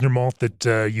specific Pilsner malt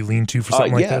that you lean to for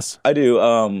something like this? I do.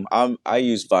 I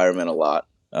use Environment a lot.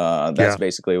 That's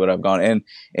basically what I've gone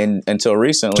and until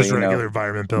recently. Just regular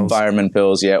Environment Pils. Environment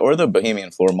Pils, yeah, or the Bohemian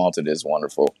Floor Malted is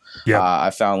wonderful. Yeah,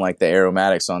 I found like the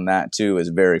aromatics on that too is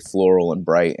very floral and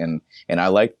bright, and I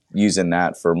like using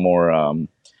that for more.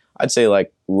 I'd say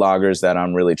like lagers that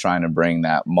I'm really trying to bring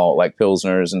that malt, like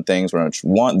Pilsners and things, where I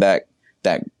want that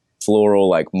floral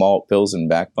like malt Pilsen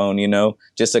backbone,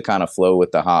 just to kind of flow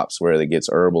with the hops, where it gets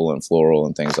herbal and floral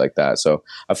and things like that. So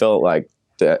I felt like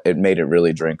it made it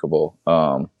really drinkable.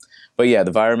 But yeah, the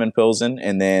Environment Pilsen,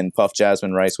 and then puffed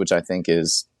jasmine rice, which I think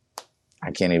is, I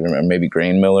can't even remember, maybe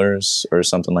Grain Millers or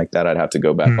something like that. I'd have to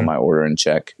go back on my order and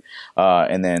check.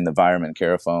 And then the Environment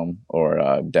Carafoam or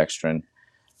dextrin.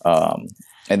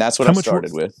 And that's what I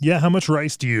started with. Yeah. How much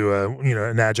rice do you,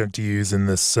 an adjunct do you use in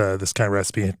this kind of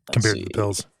recipe compared to the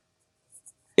pills?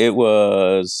 It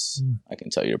was, I can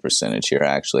tell you a percentage here. I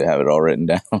actually have it all written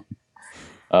down.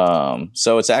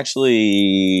 So it's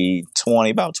actually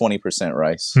about 20%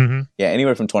 rice. Mm-hmm. Yeah,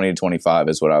 anywhere from 20 to 25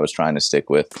 is what I was trying to stick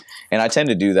with. And I tend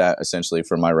to do that essentially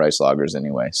for my rice lagers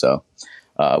anyway. So,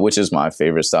 which is my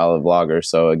favorite style of lager.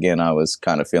 So again, I was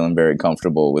kind of feeling very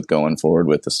comfortable with going forward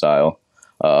with the style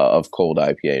of cold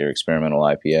IPA or experimental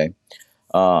IPA.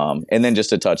 And then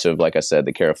just a touch of, like I said,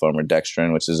 the Carafoam or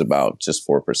dextrin, which is about just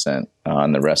 4%.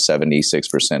 And the rest,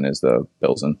 76% is the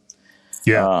Pilsen.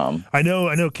 Yeah, I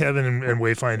know Kevin and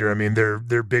Wayfinder. I mean,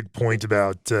 their big point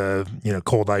about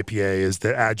cold IPA is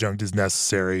that adjunct is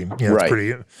necessary.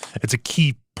 Right. It's a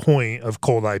key point of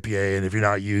cold IPA, and if you're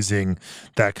not using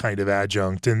that kind of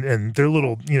adjunct, and they're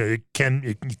little,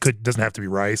 doesn't have to be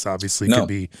rice. Obviously, it could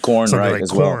be corn, something like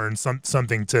corn, well.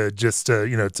 something to just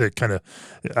to kind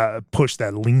of push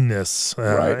that leanness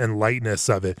and lightness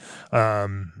of it.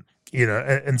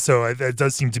 And so that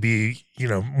does seem to be,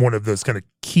 one of those kind of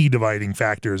key dividing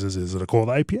factors is it a cold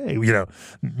IPA,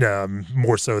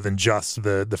 more so than just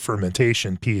the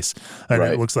fermentation piece. And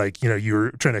it looks like,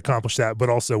 you're trying to accomplish that, but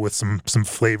also with some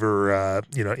flavor,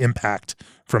 impact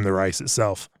from the rice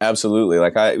itself. Absolutely.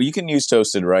 Like you can use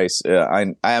toasted rice.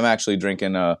 I am actually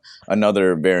drinking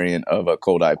another variant of a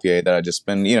cold IPA that I just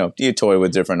been, you toy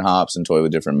with different hops and toy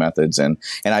with different methods. And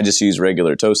I just use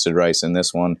regular toasted rice in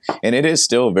this one. And it is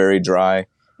still very dry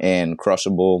and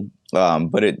crushable.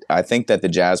 But I think that the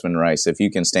jasmine rice, if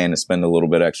you can stand to spend a little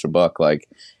bit extra buck, like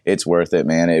it's worth it,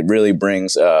 man. It really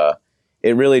brings,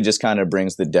 it really just kind of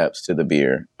brings the depth to the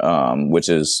beer, which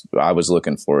is I was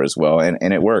looking for as well. And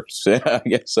it worked, I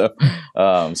guess so.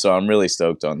 So I'm really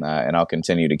stoked on that, and I'll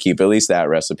continue to keep at least that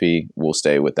recipe. We'll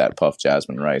stay with that puffed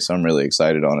jasmine rice. I'm really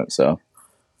excited on it. So.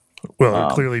 Well,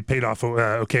 it clearly paid off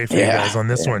okay for you guys on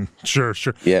this one. Sure.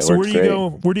 Yeah. So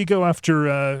where do you go after,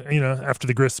 after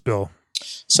the grist bill?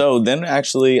 So then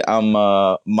actually I'm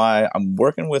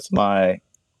working with my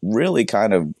really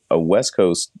kind of a West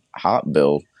Coast hop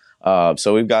build.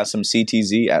 So we've got some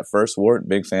CTZ at First Wort.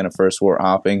 Big fan of First Wort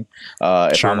hopping.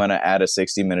 If I'm going to add a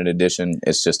 60-minute edition,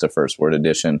 it's just a First Wort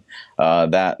edition.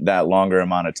 That longer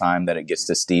amount of time that it gets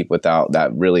to steep without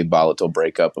that really volatile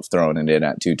breakup of throwing it in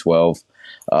at 212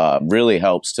 really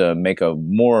helps to make a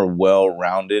more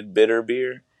well-rounded bitter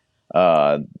beer.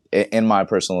 In my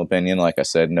personal opinion, like I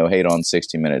said, no hate on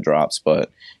 60-minute drops,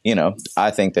 but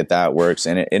I think that works,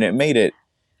 and it made it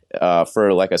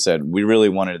for, like I said, we really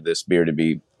wanted this beer to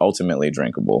be ultimately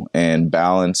drinkable and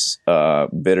balance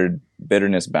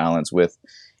bitterness balance with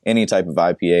any type of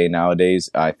IPA nowadays.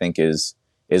 I think is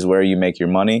is where you make your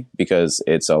money, because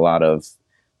it's a lot of,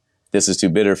 this is too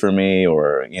bitter for me,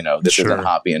 or, this Sure. isn't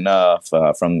hoppy enough,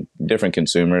 from different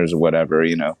consumers or whatever,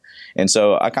 And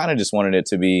so I kind of just wanted it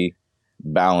to be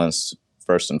balanced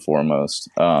first and foremost.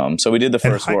 So we did the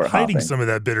first wort hiding hopping. some of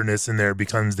that bitterness in there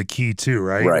becomes the key too,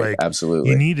 right? Right, Like, absolutely.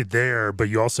 You need it there, but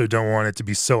you also don't want it to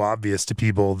be so obvious to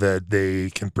people that they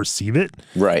can perceive it.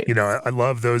 Right. I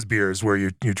love those beers where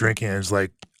you're drinking and it's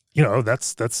like,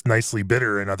 that's nicely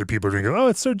bitter, and other people are drinking, oh,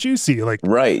 it's so juicy. Like,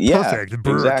 right, yeah, perfect. The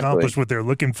brewer accomplished what they're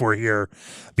looking for here,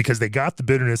 because they got the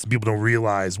bitterness and people don't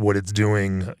realize what it's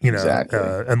doing, Exactly.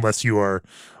 Unless you are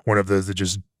one of those that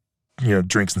just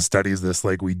drinks and studies this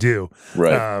like we do.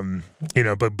 Right.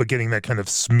 But getting that kind of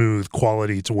smooth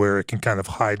quality to where it can kind of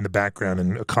hide in the background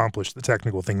and accomplish the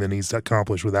technical thing that needs to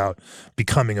accomplish without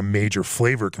becoming a major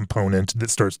flavor component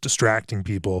that starts distracting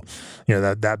people.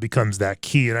 That becomes that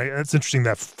key. And it's interesting,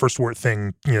 that first wort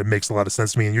thing, makes a lot of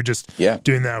sense to me. And you're just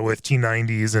doing that with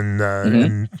T90s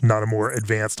and not a more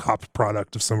advanced hop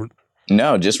product of some.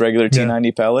 No, just regular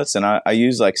T90 pellets, and I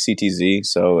use like CTZ,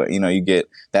 so you get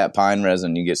that pine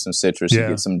resin, you get some citrus, you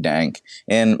get some dank.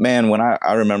 And man, when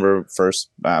I remember first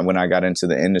when I got into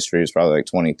the industry, it was probably like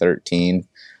 2013.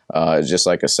 It's just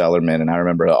like a cellarman, and I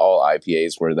remember all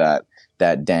IPAs were that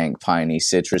dank, piney,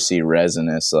 citrusy,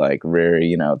 resinous, like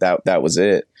very, that was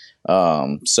it.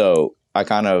 So I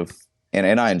kind of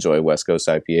and I enjoy West Coast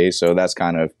IPAs, so that's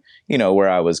kind of where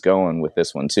I was going with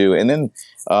this one too. And then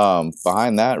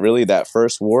behind that, really that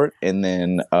first wort, and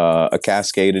then a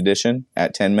Cascade edition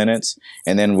at 10 minutes.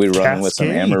 And then we run with some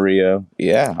Amarillo.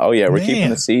 Yeah. Oh yeah. We're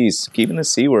keeping the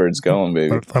C words going,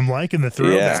 baby. I'm liking the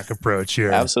throwback approach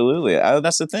here. Absolutely.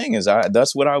 That's the thing is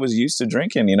that's what I was used to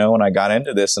drinking, when I got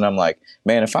into this, and I'm like,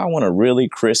 man, if I want a really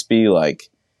crispy, like,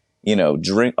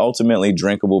 ultimately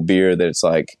drinkable beer that's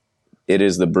like, it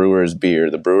is the brewer's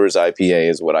beer. The brewer's IPA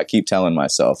is what I keep telling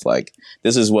myself. Like,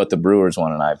 this is what the brewers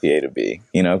want an IPA to be,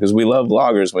 because we love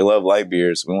lagers, we love light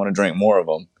beers. We want to drink more of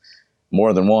them,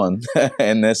 more than one.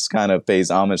 And this kind of pays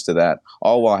homage to that,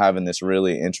 all while having this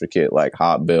really intricate, like,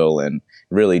 hop bill and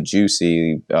really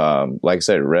juicy, like I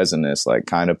said, resinous, like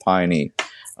kind of piney.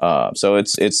 So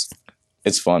it's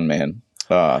fun, man.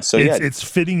 It's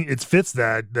fitting. It fits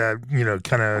that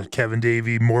kind of Kevin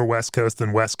Davey, more West Coast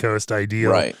than West Coast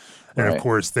ideal. Right. And of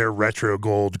course, their Retro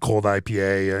Gold Cold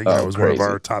IPA, was crazy. one of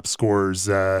our top scorers,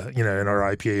 in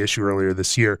our IPA issue earlier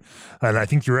this year. And I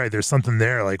think you're right. There's something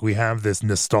there. Like, we have this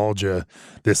nostalgia,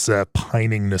 this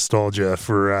pining nostalgia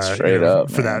for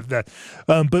that.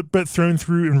 But thrown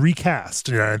through and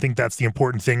recast. I think that's the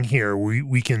important thing here.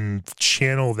 We can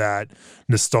channel that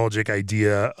nostalgic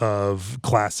idea of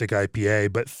classic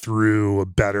IPA, but through a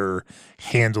better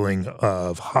handling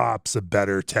of hops, a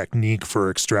better technique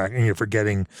for extracting, for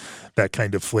getting that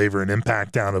kind of flavor and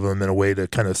impact out of them in a way to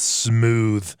kind of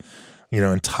smooth,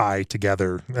 and tie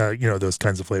together, those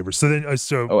kinds of flavors. So then,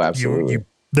 you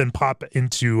then pop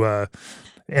into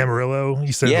Amarillo,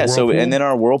 you said? Yeah. So, and then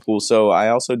our Whirlpool. So I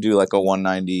also do like a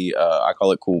 190, I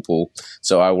call it Cool Pool.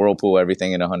 So I whirlpool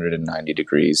everything at 190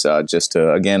 degrees, just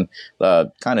to, again,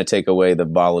 kind of take away the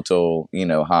volatile,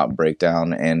 hop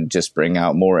breakdown and just bring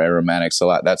out more aromatics.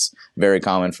 So that's very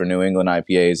common for New England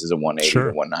IPAs, is a 180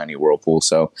 or 190 Whirlpool.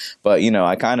 So, but,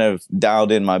 I kind of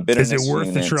dialed in my bitterness. Is it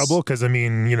worth the trouble? Because,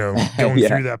 going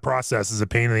through that process is a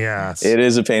pain in the ass. It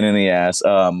is a pain in the ass.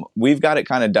 We've got it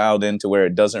kind of dialed in to where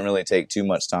it doesn't really take too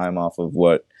much time off of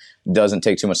our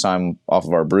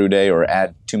brew day, or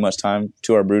add too much time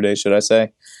to our brew day, should I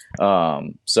say.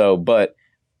 But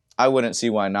I wouldn't see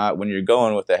why not when you're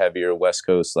going with the heavier West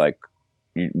Coast, like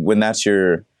when that's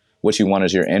what you want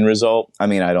as your end result. I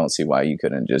mean, I don't see why you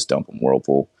couldn't just dump them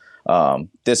Whirlpool.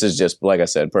 This is just, like I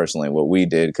said, personally what we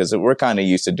did, because we're kind of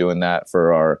used to doing that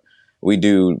we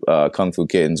do Kung Fu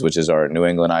Kittens, which is our New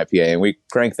England IPA, and we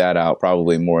crank that out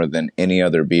probably more than any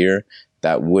other beer.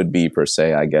 That would be, per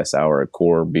se, I guess, our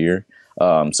core beer.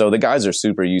 So the guys are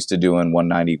super used to doing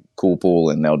 190 Cool Pool,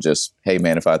 and they'll just, hey,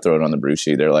 man, if I throw it on the brew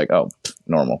sheet, they're like, oh,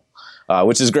 normal,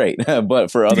 which is great.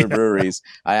 But for other breweries,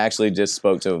 I actually just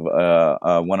spoke to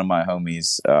one of my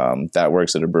homies that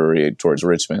works at a brewery towards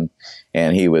Richmond,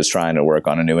 and he was trying to work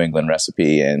on a New England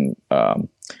recipe and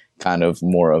kind of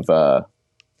more of a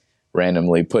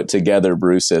randomly put together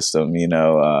brew system,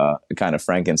 kind of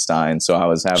Frankenstein. So I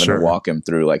was having to walk him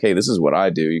through like, hey, this is what I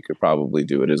do. You could probably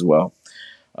do it as well.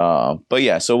 But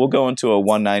yeah, so we'll go into a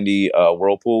 190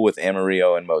 Whirlpool with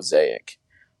Amarillo and Mosaic.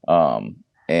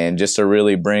 And just to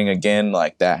really bring, again,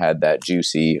 like that had that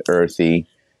juicy, earthy,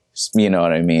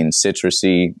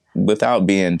 citrusy, without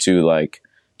being too like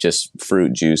just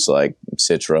fruit juice like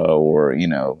Citra or,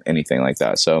 anything like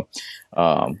that. So,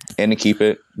 and to keep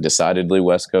it decidedly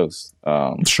West Coast.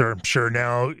 Sure.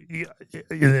 Now,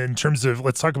 in terms of,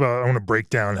 let's talk about, I want to break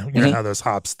down, you know, how those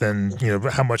hops, then, you know,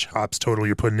 how much hops total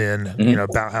you're putting in, you know,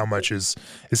 about how much is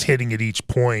hitting at each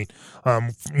point.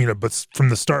 You know, but from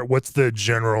the start, what's the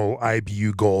general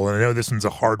IBU goal? And I know this one's a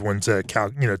hard one to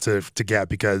to get,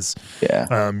 because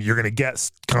you're going to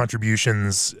get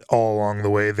contributions all along the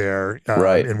way there,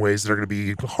 in ways that are going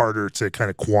to be harder to kind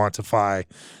of quantify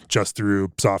just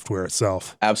through software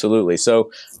itself. Absolutely.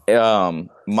 So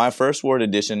my first word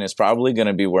addition is probably going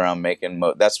to be where I'm making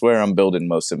that's where I'm building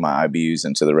most of my IBUs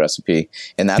into the recipe,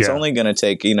 and that's only going to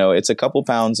take, you know, it's a couple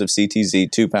pounds of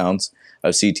CTZ, 2 pounds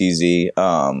of CTZ.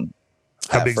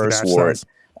 How big is the batch size?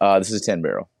 This is 10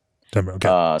 barrel. 10 barrel.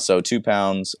 Okay. So 2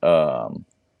 pounds of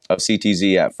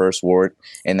CTZ at first wort,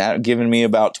 and that giving me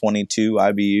about 22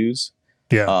 IBUs.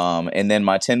 Yeah. And then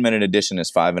my 10-minute addition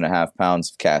is 5.5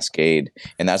 pounds of Cascade,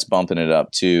 and that's bumping it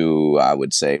up to, I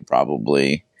would say,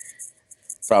 probably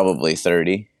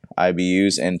 30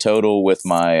 IBUs in total with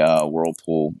my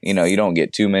Whirlpool. You know, you don't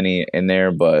get too many in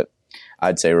there, but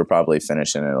I'd say we're probably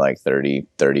finishing at like 30,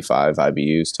 35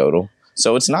 IBUs total.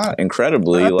 So it's not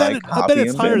incredibly I bet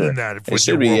it's higher than that. It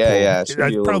should be, yeah. It should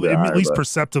be probably, higher, at least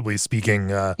perceptibly speaking.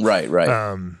 Right.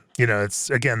 You know, it's,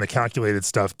 again, the calculated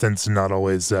stuff tends to not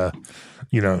always,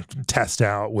 you know, test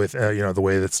out with, you know, the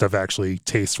way that stuff actually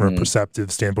tastes from a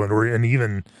perceptive standpoint, and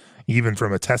even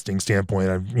from a testing standpoint.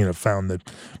 I've, you know, found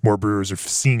that more brewers are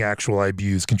seeing actual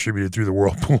IBUs contributed through the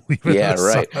Whirlpool. Yeah,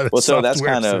 right. Well, so that's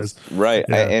kind of right.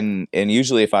 Yeah. And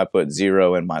usually if I put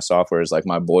 0 in my software, is like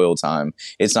my boil time,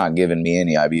 it's not giving me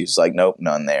any IBUs. It's like, nope,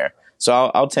 none there. So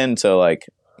I'll tend to, like,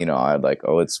 you know, I'd like,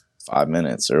 oh, it's 5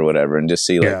 minutes or whatever, and just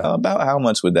see like about how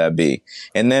much would that be,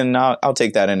 and then I'll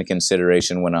take that into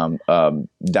consideration when I'm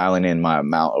dialing in my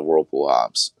amount of Whirlpool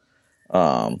hops.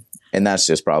 And that's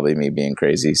just probably me being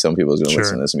crazy. Some people are going to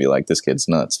listen to this and be like, this kid's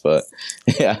nuts. But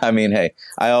yeah, I mean, hey,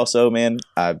 I also, man,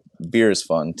 beer is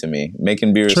fun to me.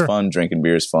 Making beer is fun. Drinking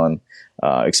beer is fun.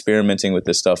 Experimenting with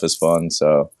this stuff is fun.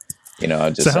 So, you know,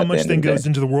 I just. So how much then goes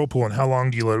into the Whirlpool, and how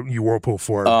long do you let you Whirlpool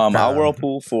for? I'll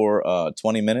Whirlpool for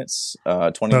 20 minutes.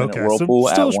 20-minute Whirlpool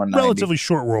so still at 190. Relatively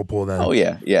short Whirlpool then. Oh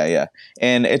yeah.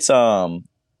 And it's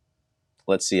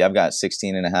let's see, I've got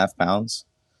 16.5 pounds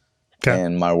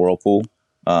in my Whirlpool.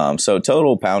 So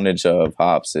total poundage of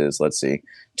hops is, let's see,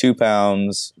 2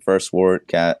 pounds first wort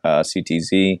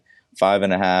CTZ,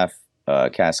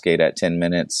 5.5 Cascade at 10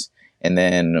 minutes, and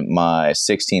then my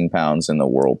 16 pounds in the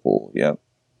Whirlpool. Yep.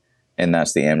 And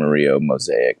that's the Amarillo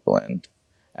Mosaic blend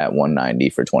at 190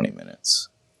 for 20 minutes.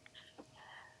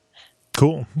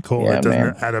 Cool. Yeah, it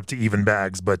doesn't add up to even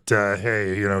bags, but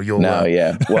hey, you know, you'll. No,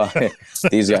 yeah. Well,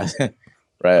 these guys.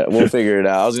 Right, we'll figure it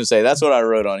out. I was gonna say that's what I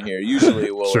wrote on here. Usually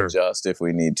we'll adjust if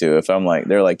we need to. If I'm like,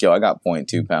 they're like, yo, I got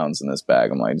 0.2 pounds in this bag.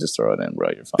 I'm like, just throw it in,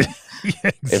 bro. You're fine.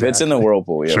 Exactly. If it's in the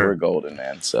Whirlpool, we're golden,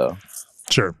 man. So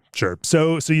sure.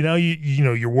 So you know, you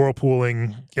know, you're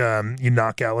whirlpooling, you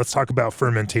knock out. Let's talk about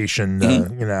fermentation.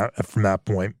 You know, from that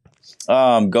point.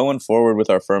 Going forward with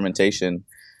our fermentation,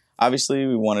 obviously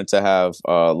we wanted to have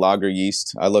lager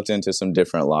yeast. I looked into some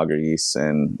different lager yeasts,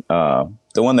 and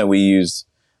the one that we used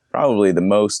probably the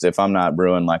most, if I'm not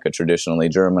brewing like a traditionally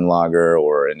German lager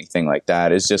or anything like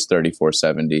that, is just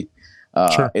 3470.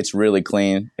 It's really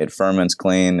clean. It ferments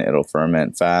clean. It'll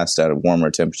ferment fast at warmer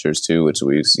temperatures too, which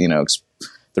we, you know,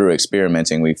 through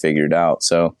experimenting, we figured out.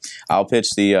 So I'll pitch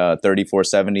the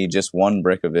 3470, just one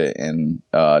brick of it in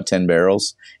 10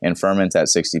 barrels, and ferment at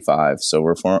 65. So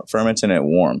we're fermenting it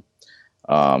warm.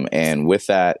 And with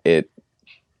that, it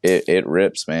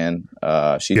rips, man.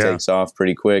 She takes off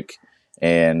pretty quick.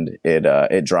 And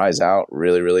it dries out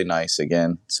really, really nice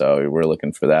again. So we're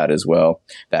looking for that as well,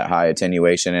 that high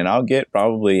attenuation. And I'll get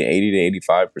probably 80 to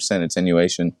 85%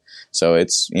 attenuation. So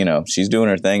it's, you know, she's doing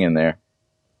her thing in there.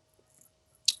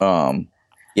 And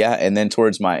then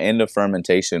towards my end of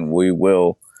fermentation, we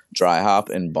will dry hop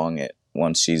and bung it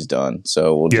once she's done.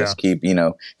 So we'll just keep, you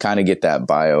know, kind of get that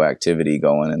bioactivity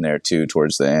going in there too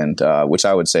towards the end, which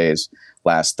I would say is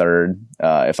last third.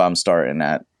 If I'm starting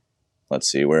at, let's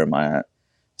see, where am I at?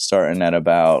 Starting at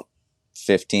about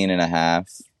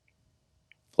 15.5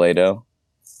 Play-Doh.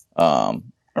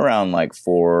 Around like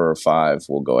 4 or 5,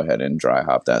 we'll go ahead and dry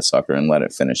hop that sucker and let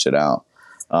it finish it out.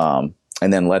 And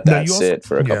then let that sit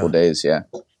for a couple days. Yeah.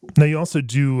 Now you also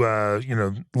do, you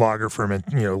know, lager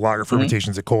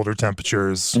fermentations at colder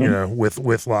temperatures, you know,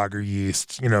 with lager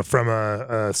yeast, you know, from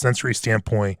a sensory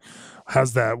standpoint.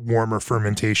 How's that warmer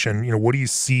fermentation? You know, what do you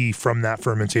see from that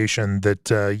fermentation that,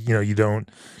 you know, you don't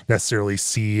necessarily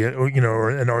see, you know,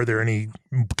 and are there any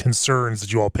concerns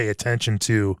that you all pay attention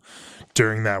to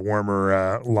during that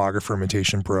warmer lager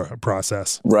fermentation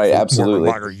process. Right, absolutely.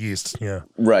 Warmer lager yeast, yeah.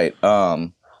 Right.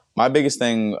 My biggest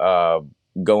thing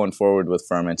going forward with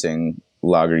fermenting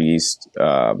lager yeast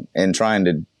and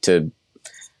trying to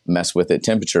mess with it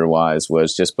temperature wise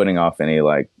was just putting off any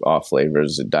like off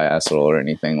flavors, diacetyl or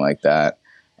anything like that.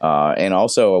 And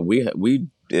also we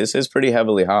this is pretty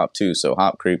heavily hopped too, so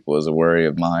hop creep was a worry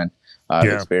of mine. I've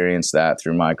experienced that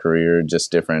through my career, just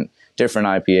different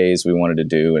IPAs we wanted to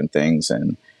do and things,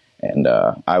 and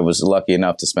I was lucky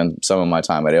enough to spend some of my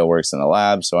time at AleWorks in the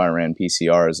lab, so I ran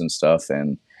PCRs and stuff,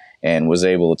 and was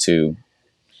able to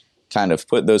kind of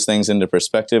put those things into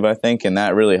perspective, I think, and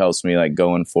that really helps me like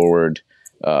going forward,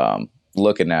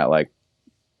 looking at like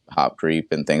hop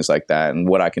creep and things like that, and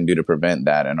what I can do to prevent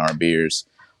that in our beers.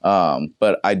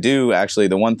 But I do actually,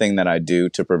 the one thing that I do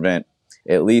to prevent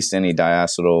at least any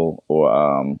diacetyl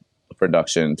or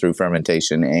production through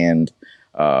fermentation and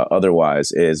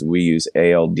otherwise is we use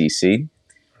ALDC.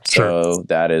 Sure. So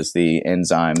that is the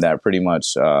enzyme that pretty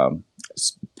much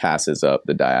passes up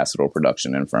the diacetyl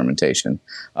production and fermentation.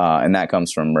 And that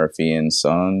comes from Murphy and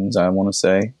Sons, I want to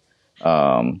say,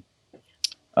 in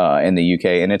the UK.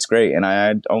 And it's great. And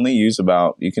I only use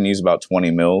you can use about 20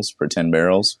 mils per 10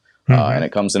 barrels. And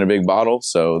it comes in a big bottle,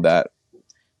 so that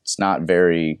it's not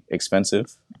very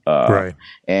expensive. Right.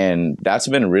 And that's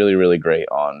been really, really great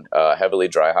on heavily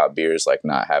dry hop beers, like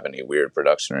not have any weird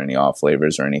production or any off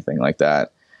flavors or anything like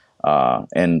that.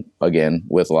 And again,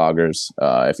 with lagers,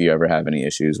 if you ever have any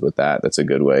issues with that, that's a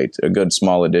good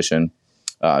small addition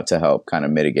to help kind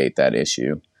of mitigate that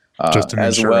issue. Just an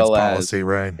insurance policy,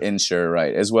 right?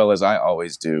 Right. As well as I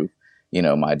always do,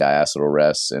 my diacetyl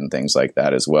rests and things like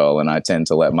that as well. And I tend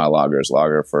to let my lagers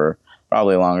lager for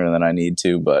probably longer than I need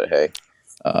to, but hey,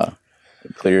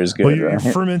 clear is good. Well, you're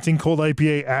right? fermenting cold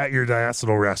IPA at your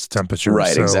diacetyl rest temperature.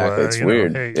 Right, so, exactly. It's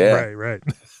weird. Right.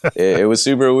 It was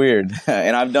super weird.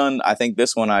 And I think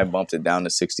this one I bumped it down to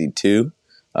 62.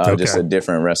 Just a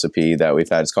different recipe that we've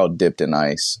had. It's called Dipped in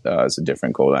Ice. It's a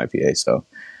different cold IPA. So,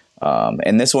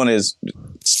 and this one is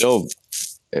still,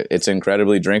 it's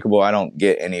incredibly drinkable. I don't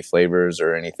get any flavors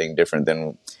or anything different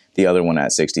than the other one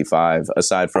at 65,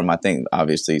 aside from, I think,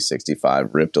 obviously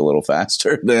 65 ripped a little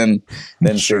faster than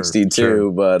 62.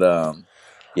 Sure. But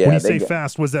yeah. When you say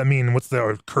fast, what does that mean? What's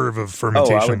the curve of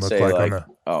fermentation look like on that?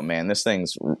 Oh, man, this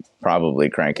thing's probably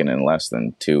cranking in less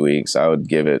than 2 weeks. I would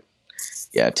give it,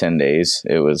 10 days.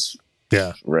 It was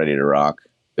ready to rock.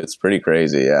 It's pretty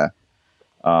crazy, yeah.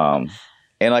 And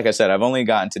like I said, I've only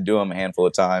gotten to do them a handful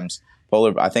of times.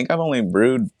 I think I've only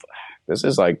brewed, this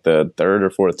is like the third or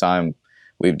fourth time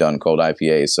we've done cold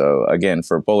IPA. So again,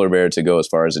 for Polar Bear to go as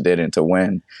far as it did and to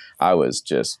win, I was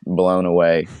just blown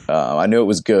away. I knew it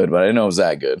was good, but I didn't know it was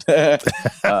that good.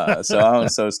 So I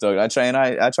was so stoked. I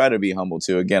try to be humble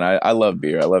too. Again, I love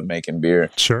beer. I love making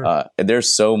beer. Sure.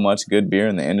 There's so much good beer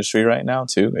in the industry right now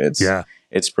too.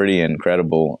 It's pretty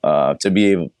incredible to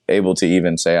be able to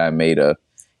even say I made a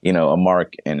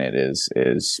mark in it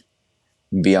is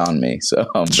beyond me. So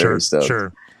I'm very stoked.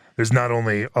 Sure. There's not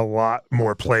only a lot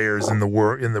more players in the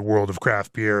world of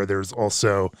craft beer, there's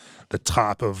also the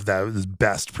top of those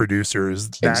best producers.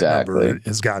 That number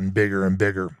has gotten bigger and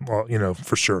bigger. Well,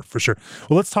 for sure.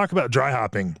 Well, let's talk about dry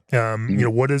hopping.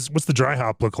 What's the dry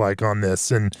hop look like on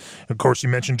this? And of course, you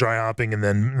mentioned dry hopping and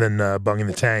then bunging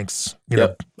the tanks.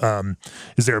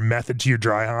 Is there a method to your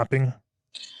dry hopping?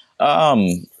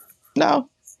 No.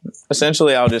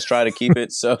 Essentially, I'll just try to keep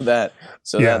it so that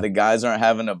the guys aren't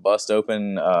having to bust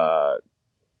open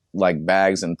like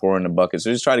bags and pour in the buckets.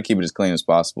 So just try to keep it as clean as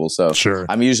possible. So sure.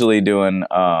 I'm usually doing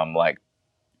like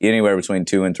anywhere between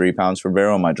 2 and 3 pounds per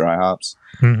barrel on my dry hops.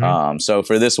 Mm-hmm. So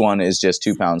for this one is just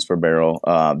 2 pounds per barrel.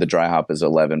 The dry hop is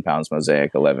 11 pounds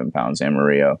Mosaic, 11 pounds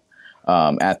Amarillo.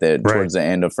 Towards the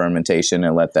end of fermentation,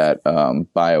 and let that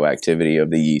bioactivity of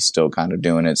the yeast still kind of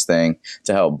doing its thing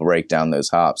to help break down those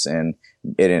hops. And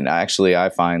actually, I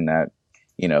find that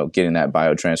getting that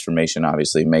biotransformation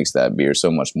obviously makes that beer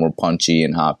so much more punchy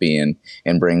and hoppy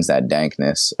and brings that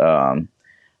dankness. But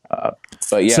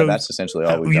yeah, so, that's essentially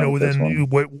all we've done with this one.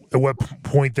 At what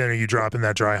point then are you dropping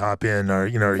that dry hop in? Or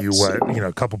are you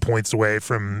a couple points away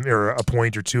from, or a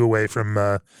point or two away from?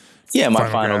 My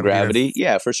final gravity.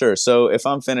 Yeah, for sure. So if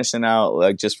I'm finishing out,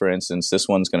 like just for instance, this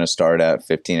one's going to start at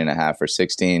 15.5 or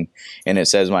 16, and it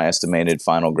says my estimated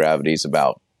final gravity is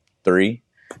about 3.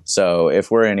 So if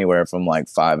we're anywhere from like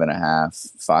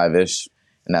 5.5, 5-ish,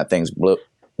 and that thing's bloop,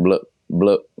 bloop,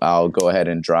 bloop, I'll go ahead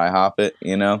and dry hop it,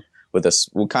 with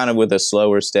a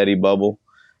slower, steady bubble.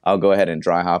 I'll go ahead and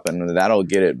dry hop, and that'll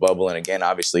get it bubbling again.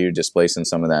 Obviously, you're displacing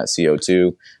some of that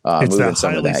CO2, moving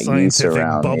some of that yeast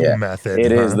around. Bubble method.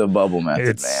 It is the bubble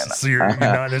method, man. So you're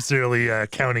not necessarily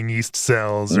counting yeast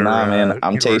cells. Nah, man.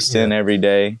 I'm tasting every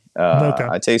day. Okay.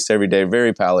 I taste every day.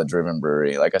 Very palate driven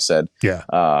brewery. Like I said,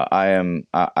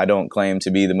 I don't claim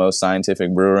to be the most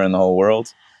scientific brewer in the whole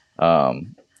world.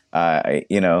 And I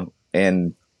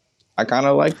kind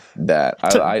of like that.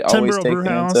 I always take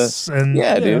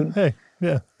into, dude. Hey,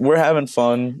 yeah, we're having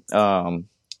fun. And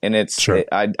it's,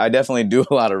 I definitely do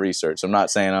a lot of research. I'm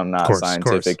not saying I'm not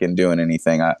scientific in doing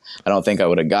anything. I don't think I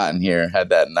would have gotten here had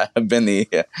that not been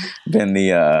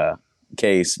the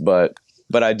case.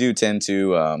 But I do tend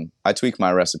to, I tweak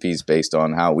my recipes based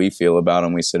on how we feel about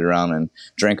them. We sit around and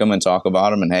drink them and talk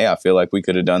about them. And hey, I feel like we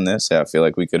could have done this. Hey, I feel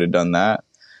like we could have done that.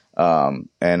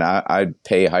 And I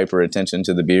pay hyper attention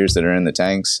to the beers that are in the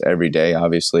tanks every day.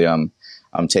 Obviously, I'm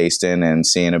tasting and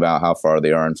seeing about how far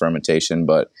they are in fermentation.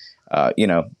 But,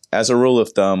 as a rule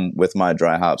of thumb with my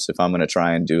dry hops, if I'm going to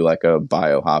try and do like a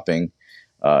bio hopping,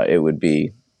 it would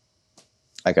be,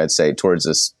 like I'd say, towards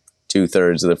this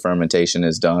 2/3 of the fermentation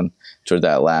is done. Toward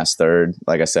that last third,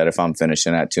 like I said, if I'm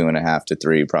finishing at 2.5 to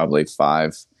 3, probably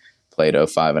 5 Plato,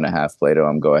 5.5 Plato,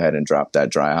 I'm go ahead and drop that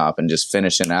dry hop and just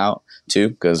finishing out too,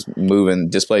 because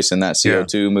displacing that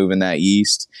CO2, moving that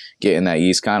yeast, getting that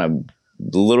yeast kind of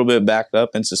a little bit backed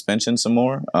up in suspension some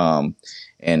more,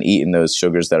 and eating those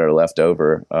sugars that are left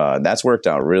over. That's worked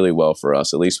out really well for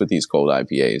us, at least with these cold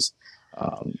IPAs.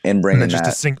 And bringing just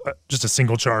a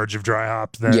single charge of dry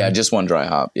hop. Then just one dry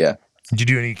hop. Yeah. Did you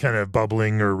do any kind of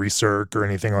bubbling or recirc or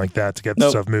anything like that to get the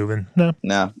stuff moving?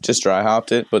 No, just dry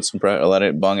hopped it, put some let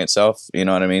it bung itself. You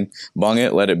know what I mean? Bung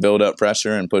it, let it build up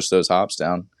pressure and push those hops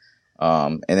down.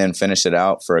 And then finish it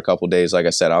out for a couple days. Like I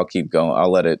said, I'll keep going.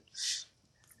 I'll let it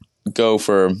go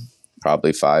for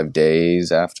probably 5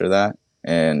 days after that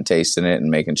and tasting it and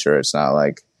making sure it's not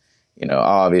like,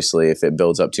 obviously if it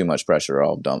builds up too much pressure,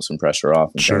 I'll dump some pressure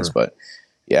off and things. But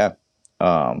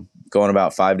going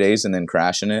about 5 days and then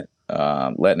crashing it.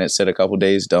 Letting it sit a couple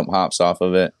days, dump hops off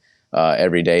of it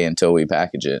every day until we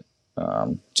package it.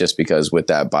 Just because with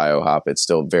that bio hop, it's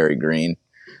still very green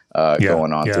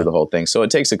going on through the whole thing. So it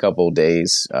takes a couple of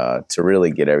days to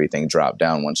really get everything dropped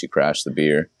down once you crash the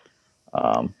beer.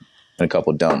 And a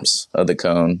couple dumps of the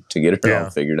cone to get it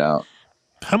all figured out.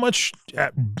 How much,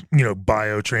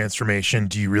 bio transformation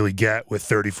do you really get with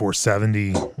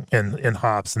 3470 and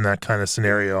hops in that kind of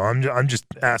scenario? I'm just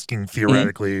asking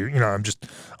theoretically. Mm-hmm.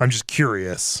 I'm just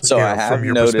curious. So I have from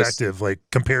your perspective, like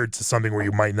compared to something where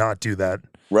you might not do that.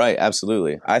 Right.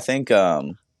 Absolutely. I think.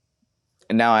 Now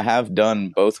I have done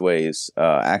both ways.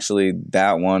 Actually,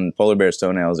 that one, Polar Bear's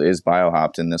Toenails, is bio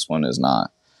hopped, and this one is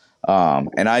not.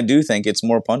 And I do think it's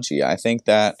more punchy. I think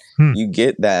that you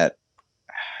get that.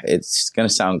 It's gonna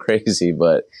sound crazy,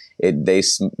 but they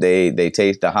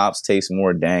taste, the hops taste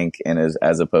more dank and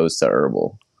as opposed to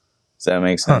herbal. Does that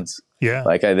make sense? Yeah.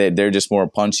 Like they're just more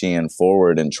punchy and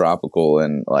forward and tropical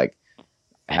and like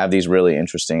have these really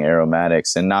interesting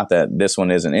aromatics. And not that this one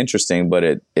isn't interesting, but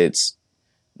it's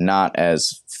not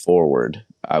as forward,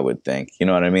 I would think. You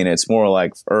know what I mean? It's more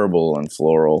like herbal and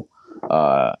floral,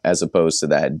 as opposed to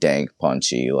that dank,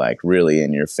 punchy, like really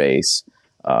in your face.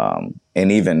 And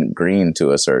even green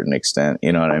to a certain extent,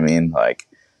 you know what I mean? Like,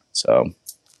 so,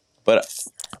 but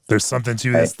there's something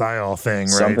to this thiol thing, right?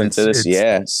 Something to this,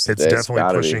 yes. It's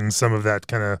definitely pushing some of that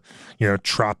kind of,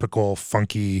 tropical,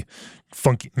 funky,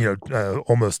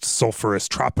 almost sulfurous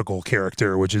tropical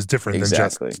character, which is different than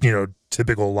just,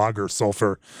 typical lager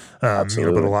sulfur. But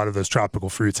a lot of those tropical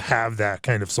fruits have that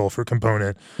kind of sulfur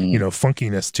component,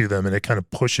 funkiness to them, and it kind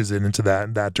of pushes it into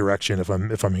that direction.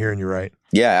 If I'm hearing you right.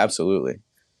 Yeah, absolutely.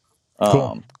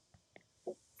 Cool.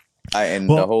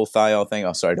 The whole thiol thing.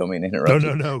 Oh, sorry, don't mean to interrupt.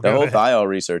 No. The whole thiol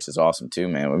research is awesome too,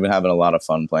 man. We've been having a lot of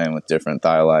fun playing with different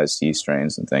thiolized yeast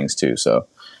strains and things too. So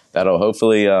that'll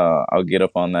hopefully I'll get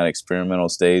up on that experimental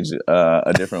stage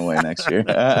a different way next year.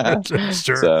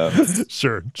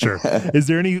 Sure. Is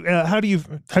there any? How do you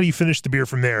finish the beer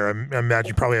from there? I imagine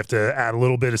you probably have to add a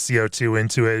little bit of CO2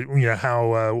 into it.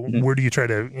 Where do you try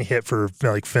to hit for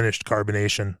like finished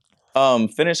carbonation?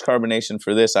 Finished carbonation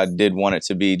for this, I did want it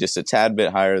to be just a tad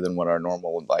bit higher than what our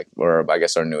normal, or I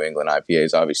guess our New England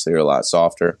IPAs obviously are a lot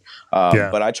softer.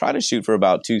 But I try to shoot for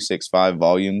about 2.65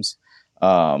 volumes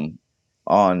on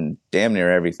damn near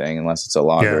everything, unless it's a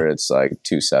lager, it's like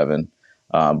 2.7.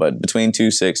 But between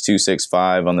 2.6,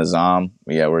 2.65 on the Zom,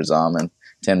 we're Zomming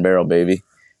 10 barrel baby.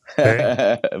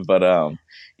 Hey. But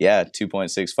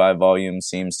 2.65 volume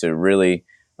seems to really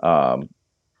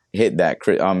hit that.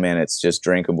 Oh man, it's just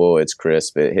drinkable. It's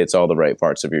crisp. It hits all the right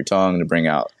parts of your tongue to bring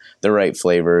out the right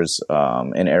flavors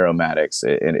and aromatics.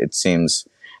 It seems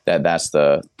that that's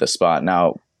the spot.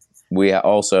 Now we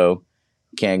also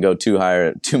can't go too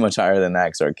much higher than that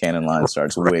because our cannon line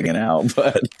starts wigging out.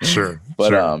 But sure.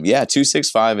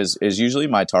 265 is usually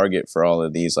my target for all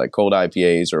of these like cold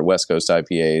IPAs or West Coast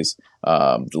IPAs,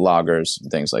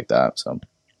 lagers, things like that. So.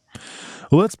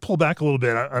 Well, let's pull back a little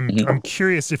bit. I'm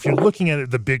curious if you're looking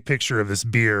at the big picture of this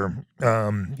beer,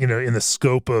 in the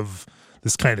scope of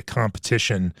this kind of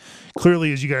competition.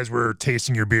 Clearly, as you guys were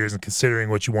tasting your beers and considering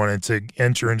what you wanted to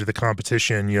enter into the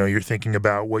competition, you're thinking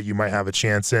about what you might have a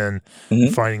chance in,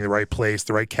 finding the right place,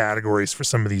 the right categories for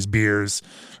some of these beers.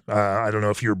 I don't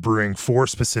know if you're brewing for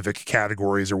specific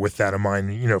categories or with that in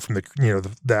mind, from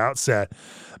the outset.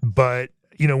 But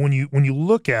when you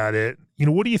look at it,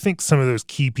 what do you think some of those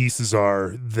key pieces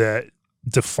are that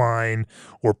define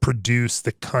or produce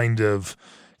the kind of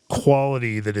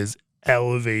quality that is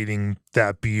elevating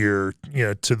that beer,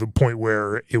 to the point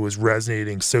where it was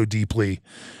resonating so deeply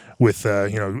with,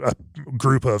 a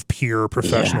group of peer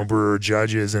professional brewer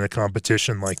judges in a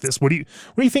competition like this? What do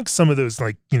you think some of those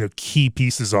key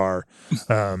pieces are,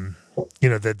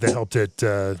 that helped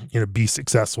it, be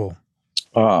successful?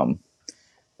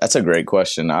 That's a great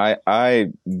question.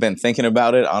 I've been thinking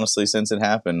about it honestly since it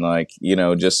happened.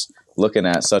 Just looking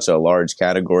at such a large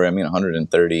category.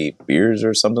 130 beers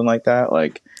or something like that.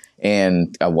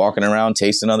 And walking around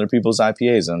tasting other people's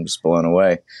IPAs, I'm just blown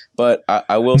away. But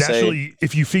I will say,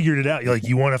 if you figured it out,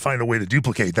 you want to find a way to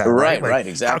duplicate that, right? Right,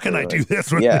 exactly. How can I do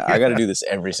this? I got to do this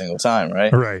every single time,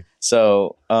 right? Right.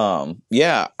 So,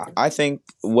 I think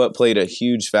what played a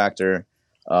huge factor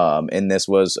in this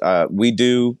was we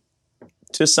do,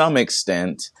 to some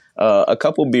extent, a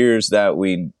couple beers that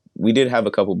we did have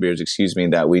a couple beers,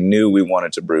 that we knew we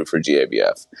wanted to brew for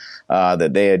GABF,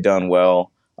 that they had done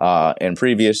well in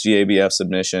previous GABF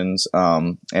submissions,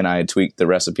 and I had tweaked the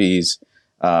recipes,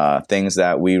 things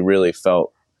that we really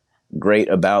felt great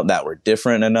about that were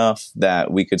different enough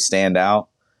that we could stand out.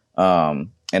 And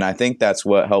I think that's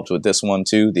what helped with this one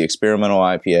too, the experimental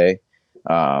IPA.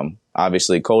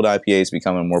 Obviously cold IPA is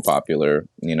becoming more popular,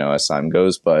 as time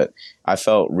goes, but I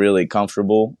felt really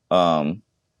comfortable.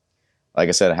 Like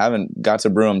I said, I haven't got to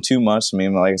brew them too much.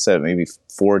 Like I said, maybe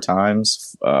 4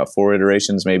 times, 4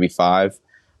 iterations, maybe 5.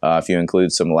 If you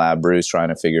include some lab brews trying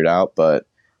to figure it out. But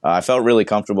I felt really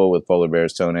comfortable with Polar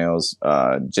Bear's Toenails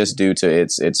just due to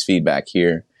its feedback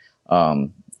here.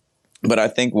 But I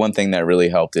think one thing that really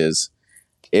helped is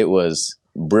it was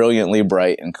brilliantly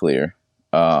bright and clear.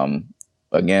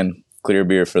 Again, clear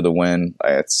beer for the win.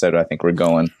 I said I think we're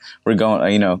going.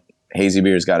 Hazy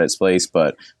beer's got its place,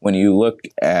 but when you look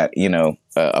at,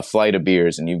 a flight of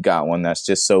beers and you've got one that's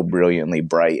just so brilliantly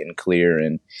bright and clear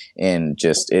and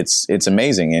just, it's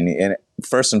amazing. And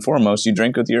first and foremost, you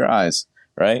drink with your eyes,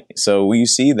 right? So when you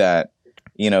see that,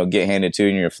 get handed to you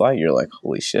in your flight, you're like,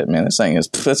 holy shit, man, this thing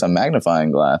it's a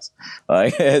magnifying glass.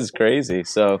 It's crazy.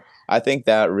 So I think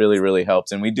that really, really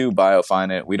helped. And we do biofine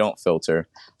it. We don't filter.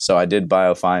 So I did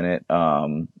biofine it.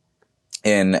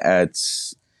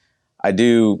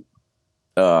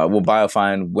 We'll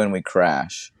biofine when we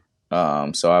crash.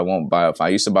 So I won't biofine. I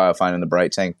used to biofine in the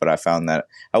bright tank, but I found that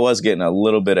I was getting a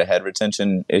little bit of head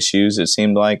retention issues, it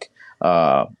seemed like.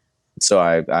 So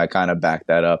I kind of backed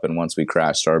that up. And once we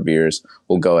crashed our beers,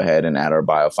 we'll go ahead and add our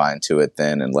biofine to it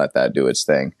then and let that do its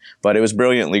thing. But it was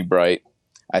brilliantly bright.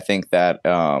 I think that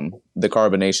the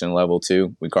carbonation level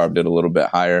too, we carved it a little bit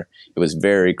higher. It was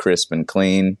very crisp and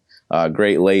clean,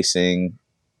 great lacing.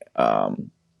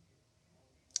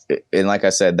 And like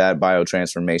I said, that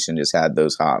biotransformation just had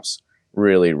those hops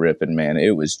really ripping, man.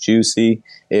 It was juicy.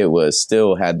 It was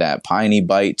still had that piney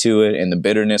bite to it, and the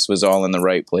bitterness was all in the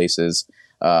right places.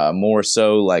 More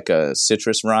so like a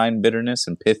citrus rind bitterness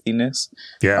and pithiness.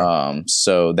 Yeah.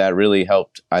 So that really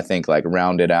helped, I think,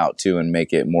 round it out too and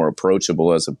make it more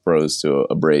approachable as opposed to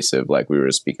abrasive, like we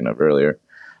were speaking of earlier.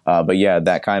 But yeah,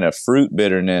 that kind of fruit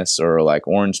bitterness or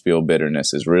orange peel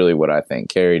bitterness is really what I think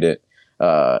carried it.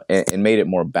 And made it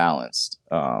more balanced.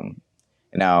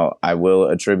 Now, I will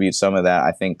attribute some of that,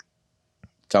 I think,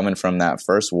 coming from that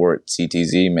first wort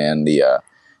CTZ, man.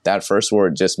 That first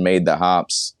wort just made the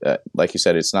hops, like you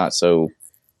said, it's not so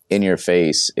in your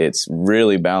face. It's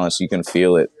really balanced. You can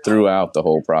feel it throughout the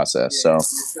whole process. So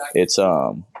it's,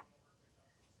 I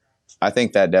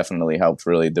think that definitely helped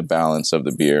really the balance of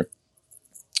the beer.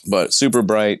 But super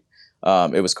bright.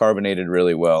 It was carbonated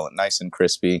really well, nice and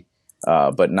crispy.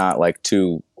 But not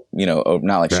too,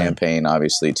 not like champagne,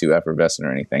 obviously too effervescent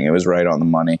or anything. It was right on the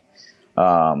money.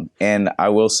 And I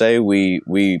will say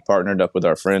we partnered up with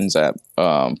our friends at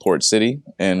Port City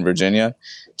in Virginia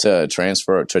to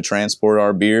transport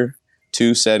our beer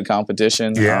to said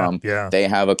competition. They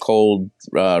have a cold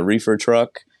reefer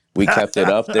truck. We kept it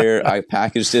up there. I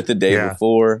packaged it the day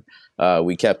before.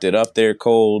 We kept it up there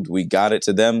cold. We got it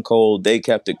to them cold. They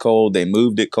kept it cold. They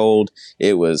moved it cold.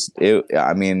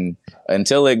 I mean,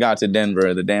 until it got to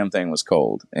Denver, the damn thing was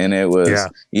cold. And it was,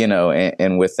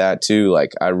 and with that too,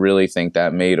 like, I really think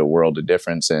that made a world of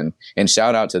difference. And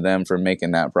shout out to them for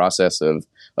making that process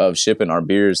of shipping our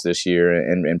beers this year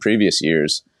and in previous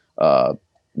years,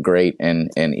 great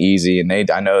and easy. And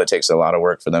I know it takes a lot of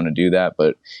work for them to do that,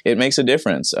 but it makes a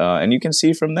difference. And you can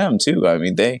see from them too. I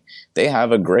mean, they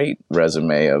have a great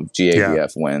resume of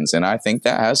GABF wins, and I think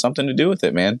that has something to do with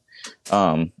it, man.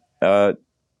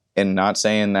 And not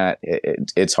saying that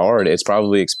it's hard. It's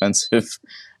probably expensive.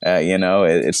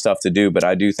 It's tough to do, but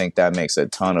I do think that makes a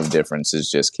ton of difference,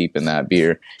 is just keeping that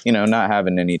beer, not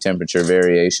having any temperature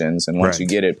variations. And once you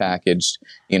get it packaged,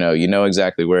 you know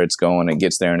exactly where it's going. It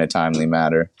gets there in a timely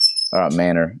manner,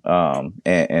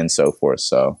 and so forth.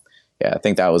 So, yeah, I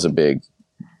think that was a big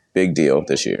deal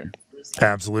this year.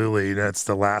 Absolutely. That's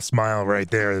the last mile right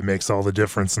there that makes all the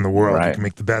difference in the world. Right. You can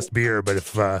make the best beer, but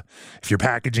if your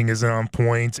packaging isn't on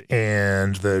point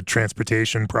and the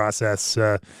transportation process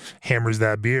hammers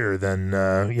that beer, then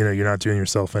you're not doing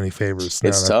yourself any favors.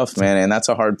 It's tough, man, and that's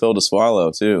a hard pill to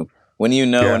swallow too. When you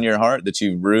know in your heart that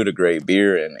you've brewed a great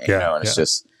beer, and it's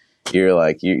just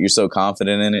you're so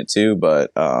confident in it too.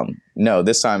 But no,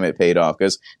 this time it paid off,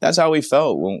 because that's how we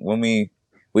felt when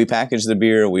we packaged the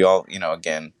beer. We all,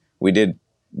 again, we did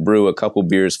brew a couple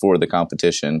beers for the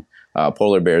competition,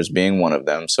 Polar Bears being one of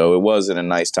them. So it was in a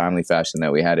nice, timely fashion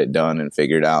that we had it done and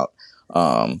figured out.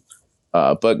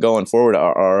 But going forward,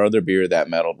 our other beer that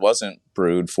medaled wasn't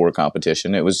brewed for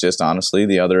competition. It was just honestly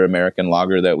the other American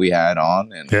lager that we had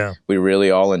on. And we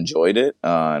really all enjoyed it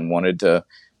and wanted to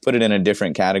put it in a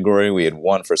different category. We had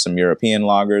won for some European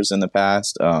lagers in the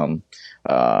past.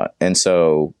 And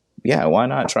so, why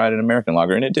not try an American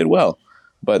lager? And it did well.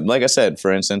 But like I said,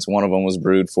 for instance, one of them was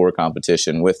brewed for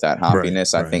competition with that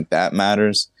hoppiness. Right. I think that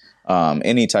matters.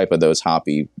 Any type of those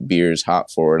hoppy beers,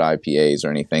 hop forward IPAs or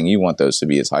anything, you want those to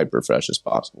be as hyper fresh as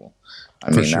possible.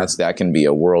 I mean, that can be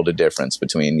a world of difference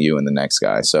between you and the next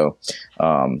guy. So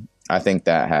I think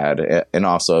that had, and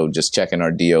also just checking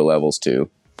our DO levels too.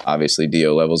 Obviously,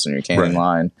 DO levels in your canning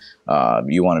line.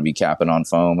 You want to be capping on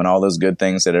foam and all those good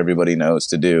things that everybody knows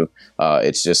to do.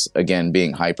 It's just, again,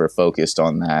 being hyper focused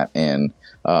on that. And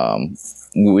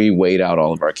we weighed out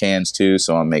all of our cans too,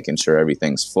 so I'm making sure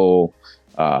everything's full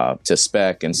to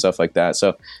spec and stuff like that.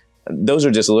 So those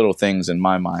are just little things in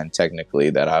my mind, technically,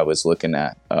 that I was looking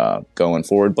at going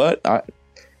forward. But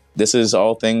this is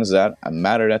all things that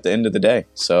mattered at the end of the day.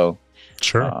 So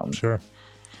sure.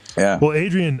 Yeah. Well,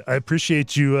 Adrian, I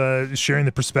appreciate you sharing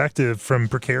the perspective from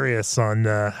Precarious on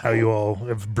how you all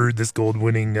have brewed this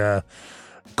gold-winning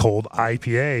cold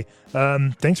IPA.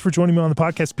 Thanks for joining me on the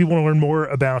podcast. If people want to learn more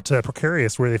about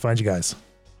Precarious, where do they find you guys?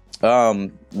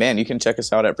 Man, you can check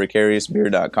us out at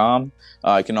precariousbeer.com.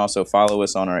 You can also follow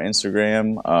us on our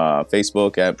Instagram,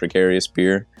 Facebook at Precarious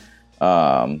Beer.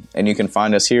 And you can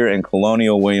find us here in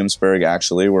Colonial Williamsburg.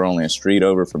 Actually, we're only a street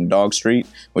over from Dog Street,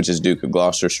 which is Duke of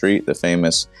Gloucester Street, the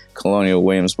famous Colonial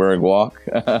Williamsburg walk.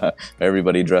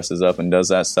 Everybody dresses up and does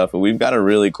that stuff. But we've got a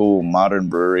really cool modern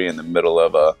brewery in the middle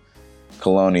of a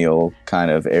colonial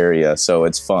kind of area, so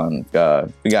it's fun.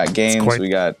 We got games. We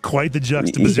got quite the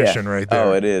juxtaposition right there.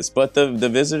 Oh, it is. But the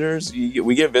visitors,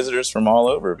 we get visitors from all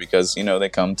over, because they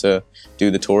come to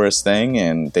do the tourist thing,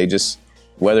 and they just,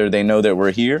 whether they know that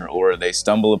we're here or they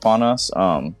stumble upon us,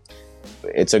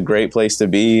 it's a great place to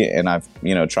be. And I've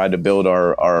tried to build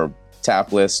our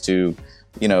tap list to,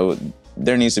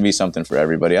 there needs to be something for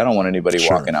everybody. I don't want anybody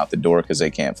walking out the door because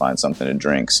they can't find something to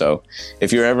drink. So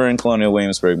if you're ever in Colonial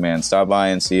Williamsburg, man, stop by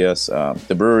and see us.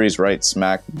 The brewery's right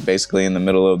smack basically in the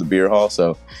middle of the beer hall.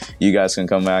 So you guys can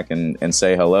come back and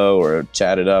say hello or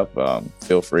chat it up.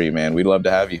 Feel free, man. We'd love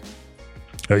to have you.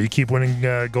 You keep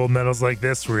winning gold medals like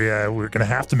this, we're going to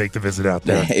have to make the visit out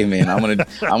there. Hey, man, I'm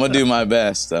gonna do my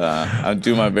best. I'll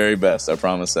do my very best. I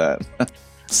promise that.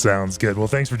 Sounds good. Well,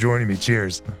 thanks for joining me.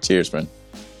 Cheers. Cheers, friend.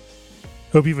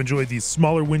 Hope you've enjoyed these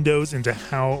smaller windows into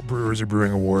how brewers are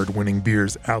brewing award-winning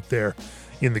beers out there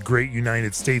in the great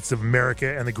United States of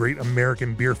America and the Great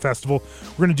American Beer Festival.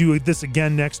 We're going to do this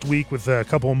again next week with a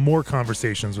couple more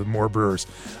conversations with more brewers.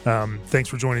 Thanks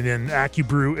for joining in.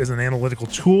 AccuBrew is an analytical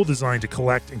tool designed to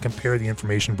collect and compare the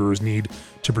information brewers need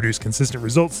to produce consistent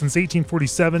results. Since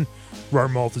 1847, raw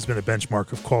malt has been a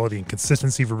benchmark of quality and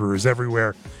consistency for brewers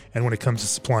everywhere. And when it comes to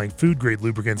supplying food-grade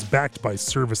lubricants backed by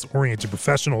service-oriented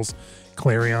professionals,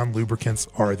 Clarion Lubricants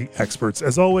are the experts.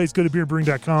 As always, go to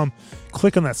beerbrewing.com,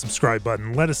 click on that subscribe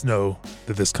button, let us know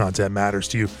that this content matters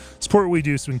to you. Support what we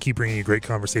do so we can keep bringing you great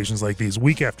conversations like these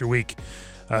week after week,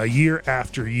 year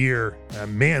after year.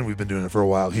 Man, we've been doing it for a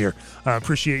while here.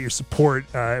 Appreciate your support,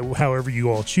 however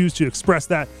you all choose to express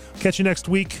that. Catch you next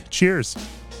week. Cheers.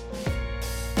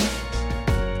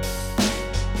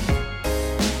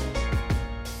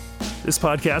 This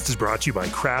podcast is brought to you by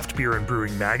Craft Beer and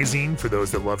Brewing Magazine for those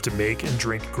that love to make and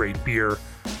drink great beer.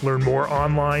 Learn more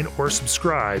online or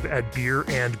subscribe at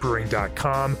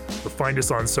beerandbrewing.com or find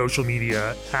us on social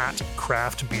media at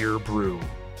Craft Beer Brew.